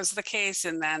that was the case,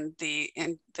 and then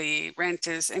the rent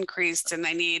is increased and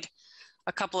they need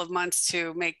a couple of months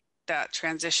to make that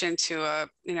transition to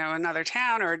another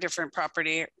town or a different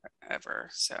property ever.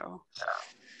 So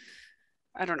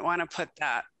I don't want to put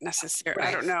that necessarily. Right.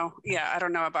 I don't know. Yeah, I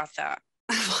don't know about that.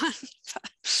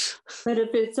 But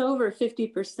if it's over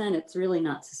 50%, it's really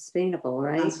not sustainable,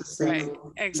 right? So Right,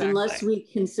 exactly. unless we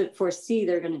can foresee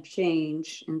they're going to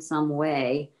change in some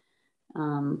way,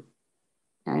 I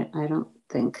don't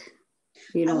think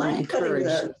you don't want to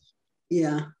encourage.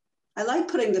 Yeah. I like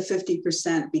putting the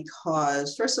 50%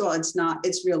 because, first of all,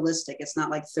 it's realistic. It's not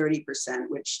like 30%,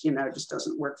 which, just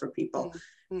doesn't work for people.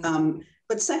 Mm-hmm.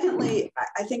 But secondly,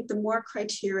 I think the more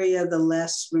criteria, the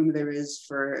less room there is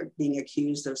for being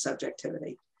accused of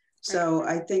subjectivity. So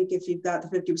I think if you've got the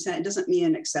 50%, it doesn't mean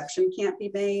an exception can't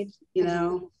be made,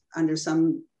 under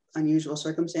some unusual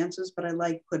circumstances, but I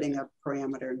like putting a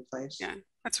parameter in place. Yeah,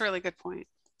 that's a really good point.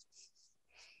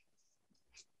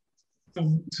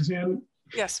 Suzanne?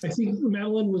 Yes. I think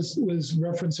Madeline was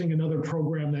referencing another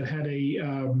program that had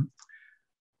an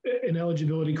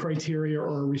eligibility criteria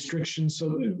or a restriction.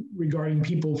 So regarding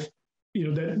people,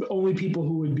 that only people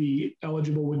who would be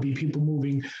eligible would be people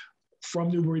moving from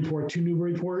Newburyport to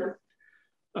Newburyport.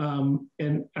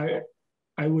 And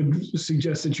I would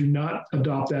suggest that you not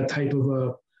adopt that type of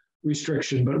a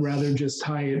restriction, but rather just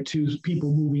tie it to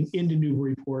people moving into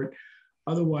Newburyport.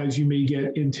 Otherwise, you may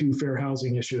get into fair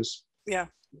housing issues. Yeah.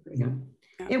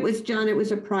 It was, John, it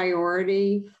was a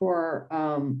priority for,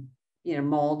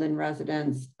 Malden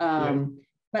residents.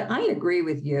 But I agree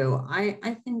with you.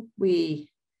 I think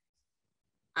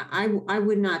I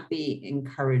would not be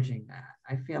encouraging that.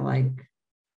 I feel like,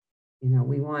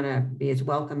 we want to be as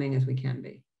welcoming as we can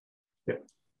be. Yep.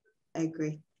 I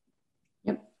agree.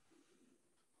 Yep.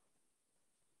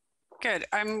 Good.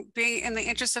 I'm being, in the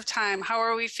interest of time, how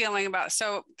are we feeling about,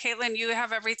 so Caitlin, you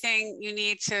have everything you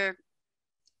need to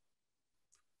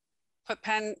put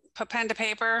pen to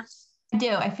paper? I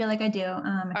do. I feel like I do.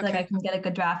 I feel like I can get a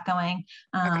good draft going,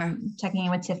 checking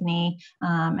in with Tiffany,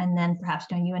 and then perhaps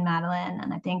doing you and Madeline.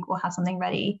 And I think we'll have something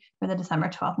ready for the December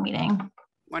 12th meeting.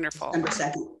 Wonderful.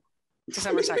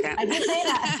 December 2nd. I did say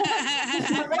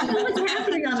that. What's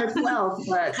happening on the 12th,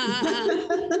 but.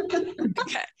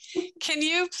 Okay. Can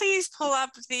you please pull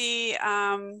up the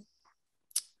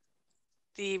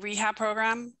rehab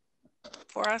program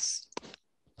for us?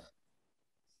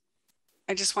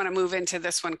 I just want to move into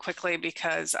this one quickly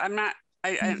because I'm not.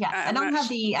 I don't have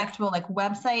the actual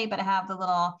website, but I have the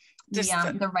little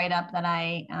the write up that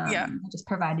I just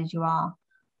provided you all.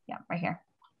 Yeah, right here.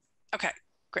 Okay,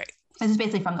 great. This is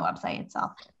basically from the website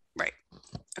itself. Right.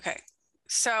 Okay.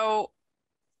 So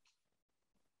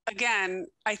again,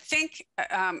 I think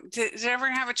did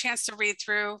everyone have a chance to read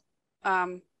through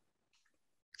the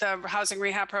housing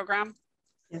rehab program?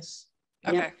 Yes.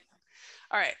 Okay. Yep.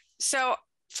 All right. So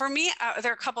for me,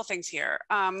 there are a couple things here.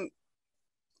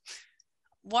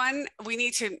 One, we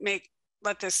need to make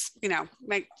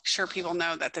sure people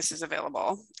know that this is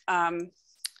available.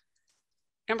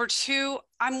 Number two,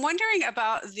 I'm wondering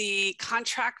about the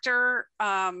contractor.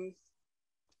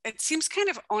 It seems kind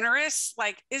of onerous.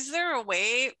 Is there a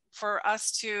way for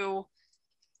us to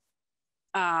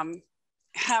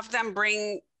have them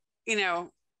bring,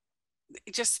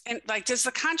 does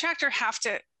the contractor have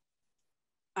to,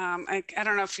 I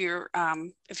don't know if you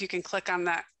can click on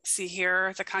that, see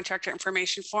here, the contractor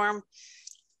information form.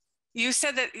 You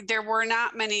said that there were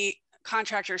not many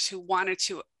contractors who wanted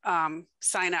to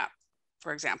sign up,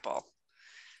 for example,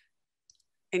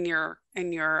 in your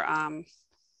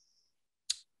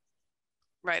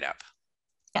write-up.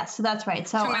 Yeah, so that's right.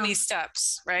 So too many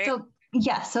steps, right? So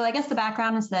yeah, so I guess the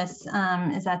background is this, is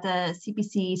that the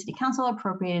CPC City Council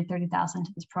appropriated $30,000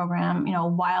 to this program, a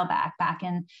while back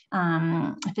in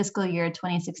fiscal year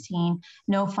 2016.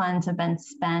 No funds have been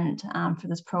spent for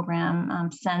this program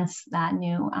since that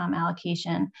new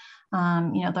allocation.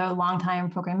 The longtime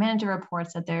program manager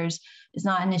reports that it's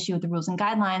not an issue with the rules and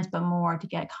guidelines, but more to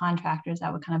get contractors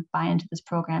that would kind of buy into this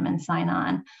program and sign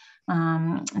on.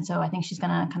 And so I think she's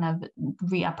going to kind of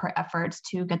re-up her efforts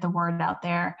to get the word out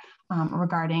there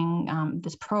regarding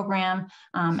this program.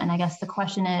 And I guess the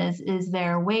question is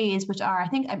there ways,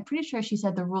 I'm pretty sure she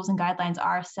said the rules and guidelines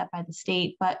are set by the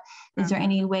state, but is there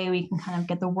any way we can kind of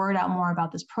get the word out more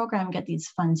about this program, get these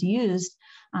funds used,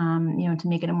 to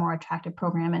make it a more attractive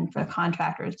program and for the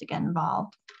contractors to get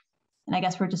involved? And I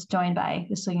guess we're just joined by,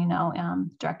 just so you know,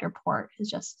 Director Port has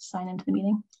just signed into the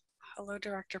meeting. Hello,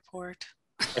 Director Port.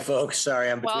 Hey folks, sorry,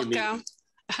 I'm between welcome.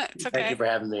 It's okay. Thank you for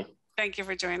having me. Thank you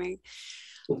for joining.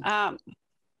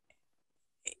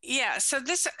 Yeah, so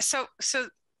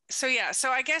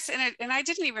I guess, and I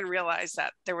didn't even realize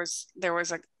that there was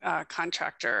a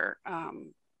contractor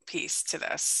piece to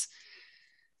this.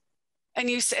 And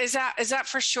is that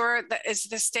for sure? That is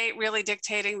the state really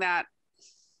dictating that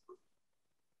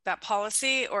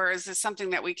policy, or is this something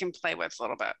that we can play with a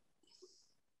little bit?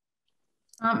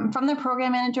 From the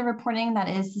program manager reporting, that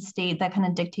is the state that kind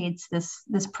of dictates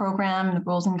this program, the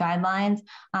rules and guidelines.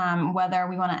 Whether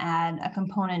we want to add a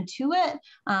component to it,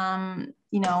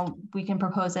 we can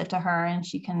propose it to her, and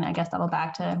she can, I guess, double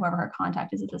back to whoever her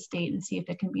contact is at the state and see if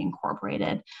it can be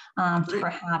incorporated. To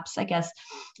perhaps, I guess,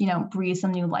 breathe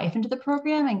some new life into the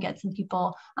program and get some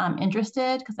people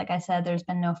interested. Because, like I said, there's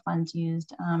been no funds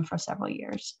used for several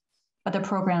years, but the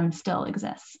program still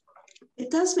exists. It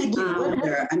does make you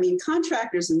wonder. I mean,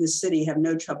 contractors in this city have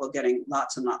no trouble getting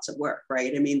lots and lots of work,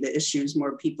 right? I mean, the issue is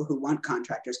more people who want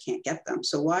contractors can't get them.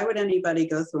 So why would anybody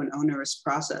go through an onerous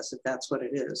process if that's what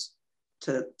it is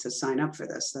to sign up for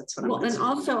this? That's what I'm asking. And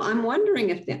also, I'm wondering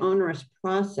if the onerous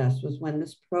process was when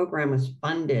this program was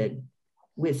funded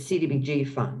with CDBG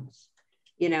funds,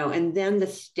 and then the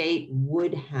state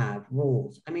would have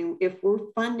rules. I mean, if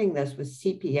we're funding this with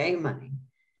CPA money,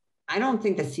 I don't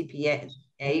think the CPA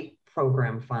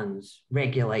program funds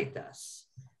regulate this.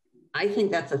 I think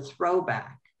that's a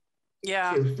throwback to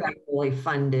federally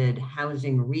funded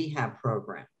housing rehab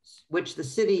programs, which the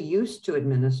city used to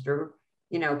administer,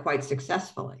 quite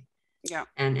successfhi. Yeah.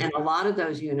 And a lot of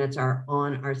those units are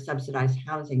on our subsidized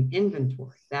housing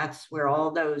inventory. That's where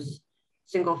all those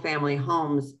single family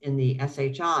homes in the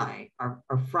SHI are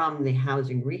from the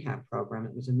housing rehab program.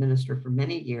 It was administered for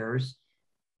many years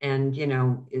and,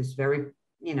 is very,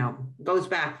 goes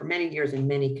back for many years in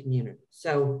many communities.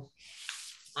 So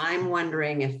I'm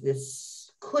wondering if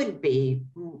this could be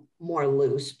more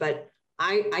loose, but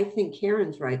I think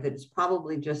Karen's right that it's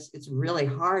probably it's really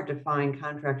hard to find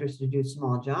contractors to do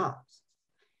small jobs.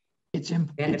 It's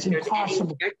there's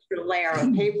impossible. Any extra layer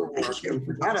of paperwork,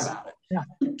 forget about it. Yeah,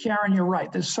 Karen, you're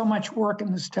right. There's so much work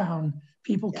in this town.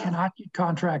 People cannot get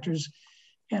contractors,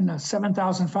 and the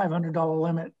 $7,500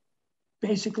 limit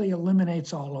basically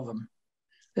eliminates all of them.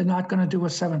 They're not going to do a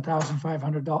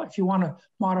 $7,500. If you want to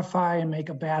modify and make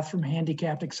a bathroom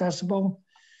handicapped accessible,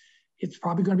 it's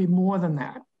probably going to be more than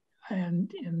that.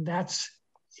 And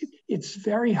it's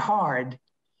very hard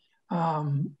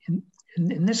in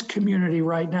this community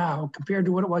right now compared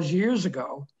to what it was years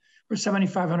ago, where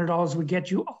 $7,500 would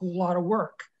get you a lot of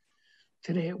work.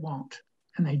 Today it won't,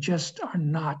 and they just are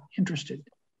not interested.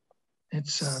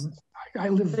 It's I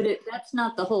live. But that's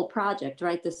not the whole project,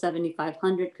 right? The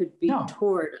 7,500 could be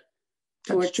toward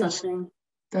something.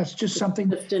 That's just something.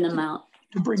 Just an amount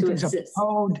to bring things up to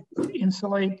code, to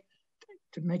insulate,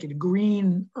 to make it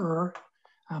greener,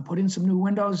 put in some new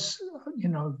windows.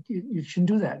 You should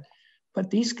do that. But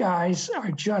these guys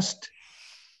are just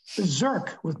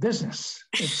berserk with business.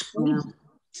 It's crazy.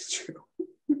 It's true.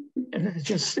 And it's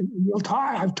just,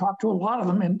 I've talked to a lot of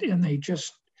them, and they've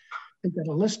got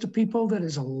a list of people that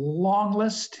is a long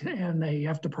list, and they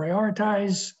have to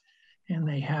prioritize, and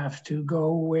they have to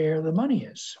go where the money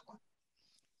is.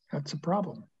 That's a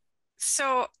problem.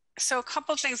 So a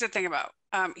couple of things to think about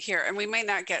here, and we may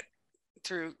not get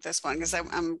through this one because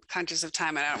I'm conscious of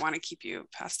time and I don't want to keep you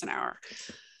past an hour.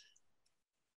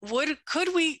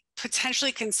 Could we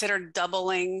potentially consider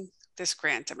doubling this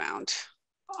grant amount?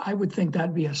 I would think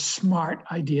that'd be a smart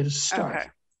idea to start.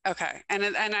 Okay. And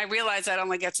I realize that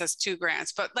only gets us 2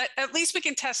 grants, but at least we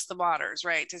can test the waters,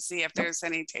 right? To see if there's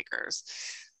any takers.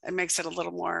 It makes it a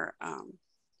little more,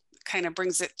 kind of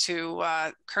brings it to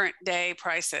current day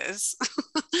prices.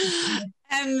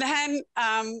 And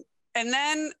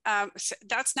then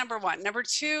that's number 1. Number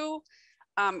 2,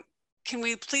 can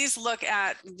we please look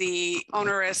at the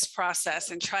onerous process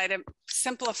and try to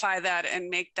simplify that and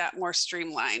make that more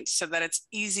streamlined so that it's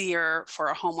easier for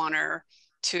a homeowner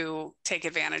to take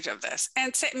advantage of this?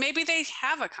 And say, maybe they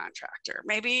have a contractor,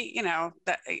 maybe,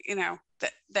 that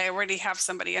they already have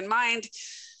somebody in mind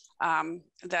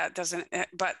that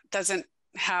doesn't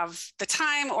have the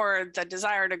time or the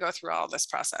desire to go through all this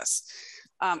process.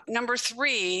 Number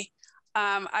 3,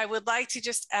 I would like to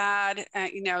just add,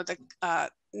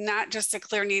 not just a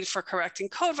clear need for correcting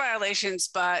code violations,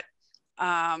 but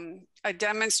a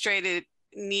demonstrated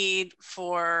need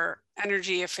for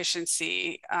energy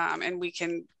efficiency. And we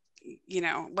can,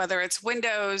 whether it's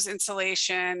windows,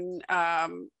 insulation, I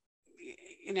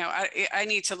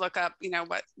need to look up,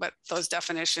 what those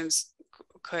definitions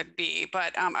could be.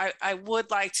 But I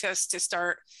would like us to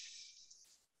start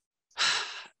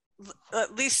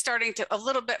at least starting to a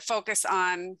little bit focus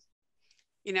on,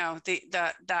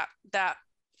 that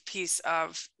piece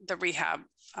of the rehab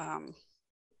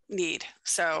need.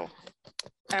 So,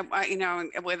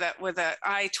 with an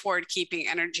eye toward keeping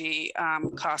energy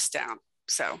costs down.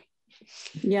 So.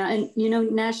 Yeah, and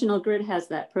National Grid has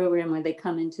that program where they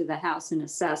come into the house and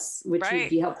assess, which would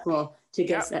be helpful to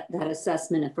get that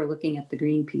assessment if we're looking at the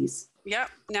green piece. Yep.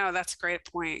 No, that's a great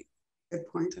point. Good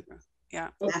point. Yeah.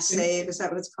 Mass Save, is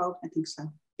that what it's called? I think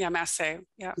so. Yeah, Mass Save.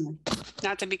 Yeah.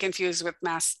 Not to be confused with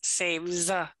Mass Saves.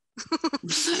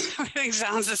 Everything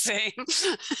sounds the same.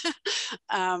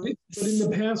 But in the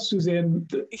past, Suzanne,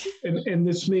 and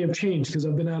this may have changed because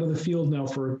I've been out of the field now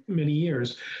for many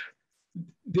years,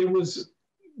 there was,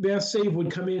 Mass Save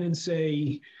would come in and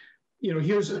say, you know,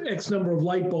 here's X number of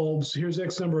light bulbs, here's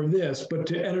X number of this, but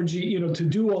to energy, you know, to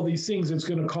do all these things, it's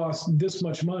going to cost this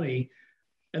much money,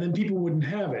 and then people wouldn't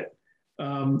have it.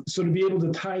 So to be able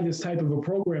to tie this type of a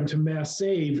program to Mass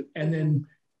Save and then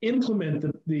implement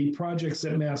the projects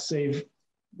that Mass Save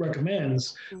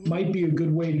recommends might be a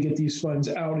good way to get these funds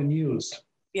out and used.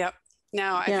 Yep.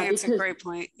 No, I think it's a great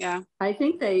point. Yeah. I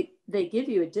think they give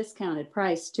you a discounted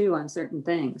price too on certain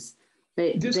things.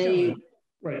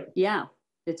 Right. Yeah,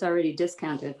 it's already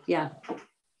discounted. Yeah.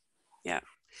 Yeah.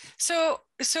 So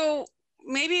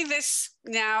maybe this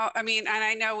now, I mean, and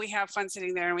I know we have funds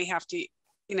sitting there and we have to,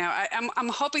 you know, I'm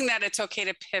hoping that it's okay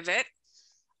to pivot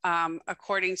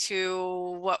according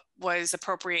to what was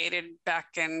appropriated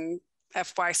back in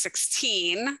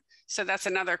FY16. So that's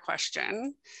another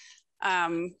question.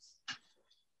 I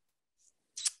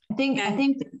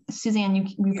think Suzanne,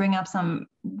 you bring up some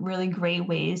really great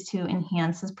ways to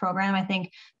enhance this program. I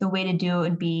think the way to do it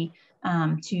would be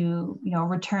to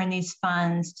return these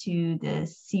funds to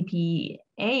the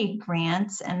CPA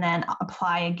grants and then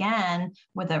apply again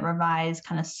with a revised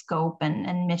kind of scope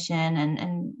and mission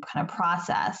and kind of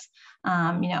process,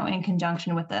 in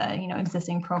conjunction with the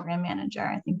existing program manager.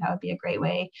 I think that would be a great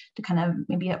way to kind of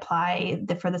maybe apply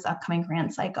for this upcoming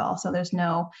grant cycle. So there's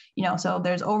no, so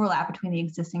there's overlap between the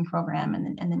existing program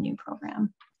and the new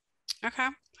program. Okay.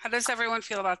 How does everyone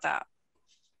feel about that?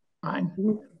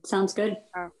 Fine. Sounds good.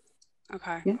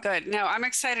 Okay, yeah. Good. No, I'm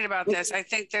excited about this. I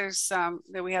think there's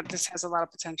this has a lot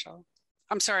of potential.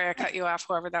 I'm sorry, I cut you off,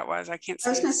 whoever that was. I can't see.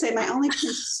 I was going to say, my only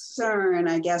concern,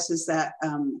 I guess, is that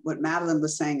what Madeline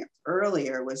was saying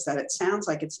earlier was that it sounds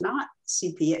like it's not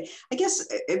CPA. I guess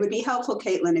it would be helpful,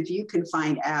 Caitlin, if you can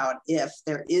find out if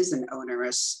there is an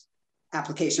onerous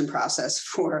application process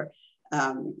for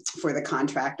the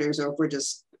contractors, or if we're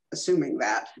just assuming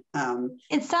that.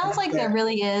 It sounds like there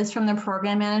really is from the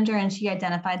program manager, and she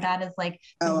identified that as like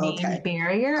the main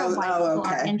barrier of why people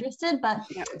aren't interested, but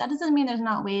that doesn't mean there's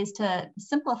not ways to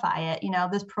simplify it.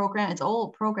 This program, it's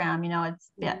old program,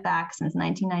 it's back since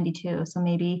 1992. So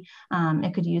maybe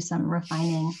it could use some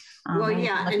refining. Look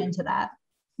into that.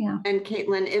 Yeah. And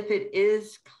Caitlin, if it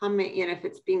is coming, if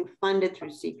it's being funded through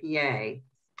CPA,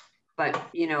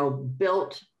 but,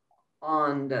 built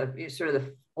on the sort of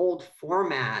the old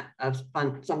format of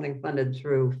something funded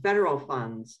through federal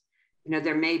funds,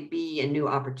 there may be a new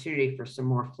opportunity for some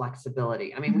more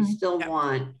flexibility. I mean, we still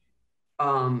want,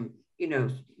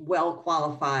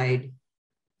 well-qualified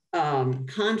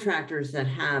contractors that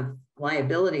have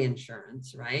liability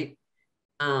insurance, right?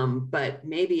 But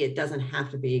maybe it doesn't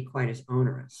have to be quite as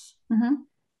onerous.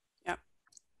 Yep.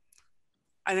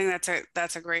 I think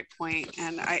that's a great point.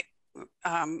 And it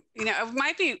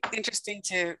might be interesting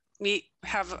to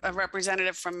have a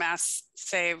representative from Mass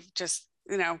Save, just,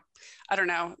 I don't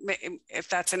know if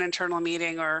that's an internal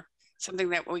meeting or something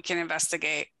that we can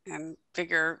investigate and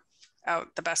figure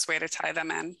out the best way to tie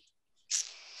them in.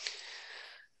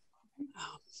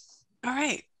 All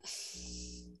right.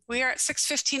 We are at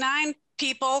 6:59,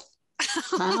 people.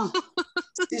 Wow.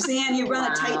 Suzanne, you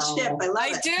run a tight ship. I love it.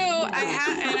 I do.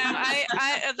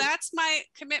 I that's my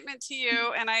commitment to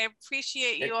you, and I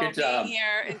appreciate you all being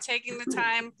here and taking the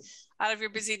time out of your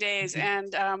busy days.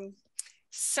 And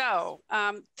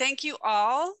thank you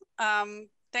all.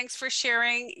 Thanks for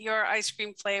sharing your ice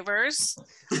cream flavors.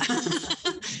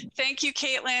 Thank you,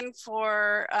 Caitlin,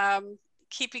 for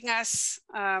keeping us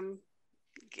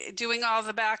doing all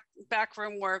the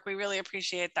backroom work. We really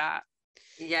appreciate that.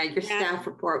 Yeah, your staff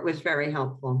report was very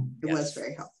helpful. It was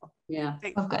very helpful. Yeah.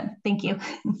 Oh, good. Thank you.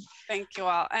 Thank you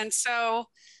all. And so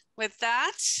with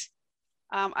that,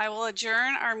 I will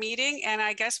adjourn our meeting, and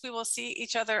I guess we will see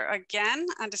each other again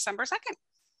on December 2nd.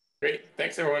 Great.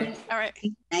 Thanks, everyone. All right.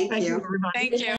 Thank you. Thank you.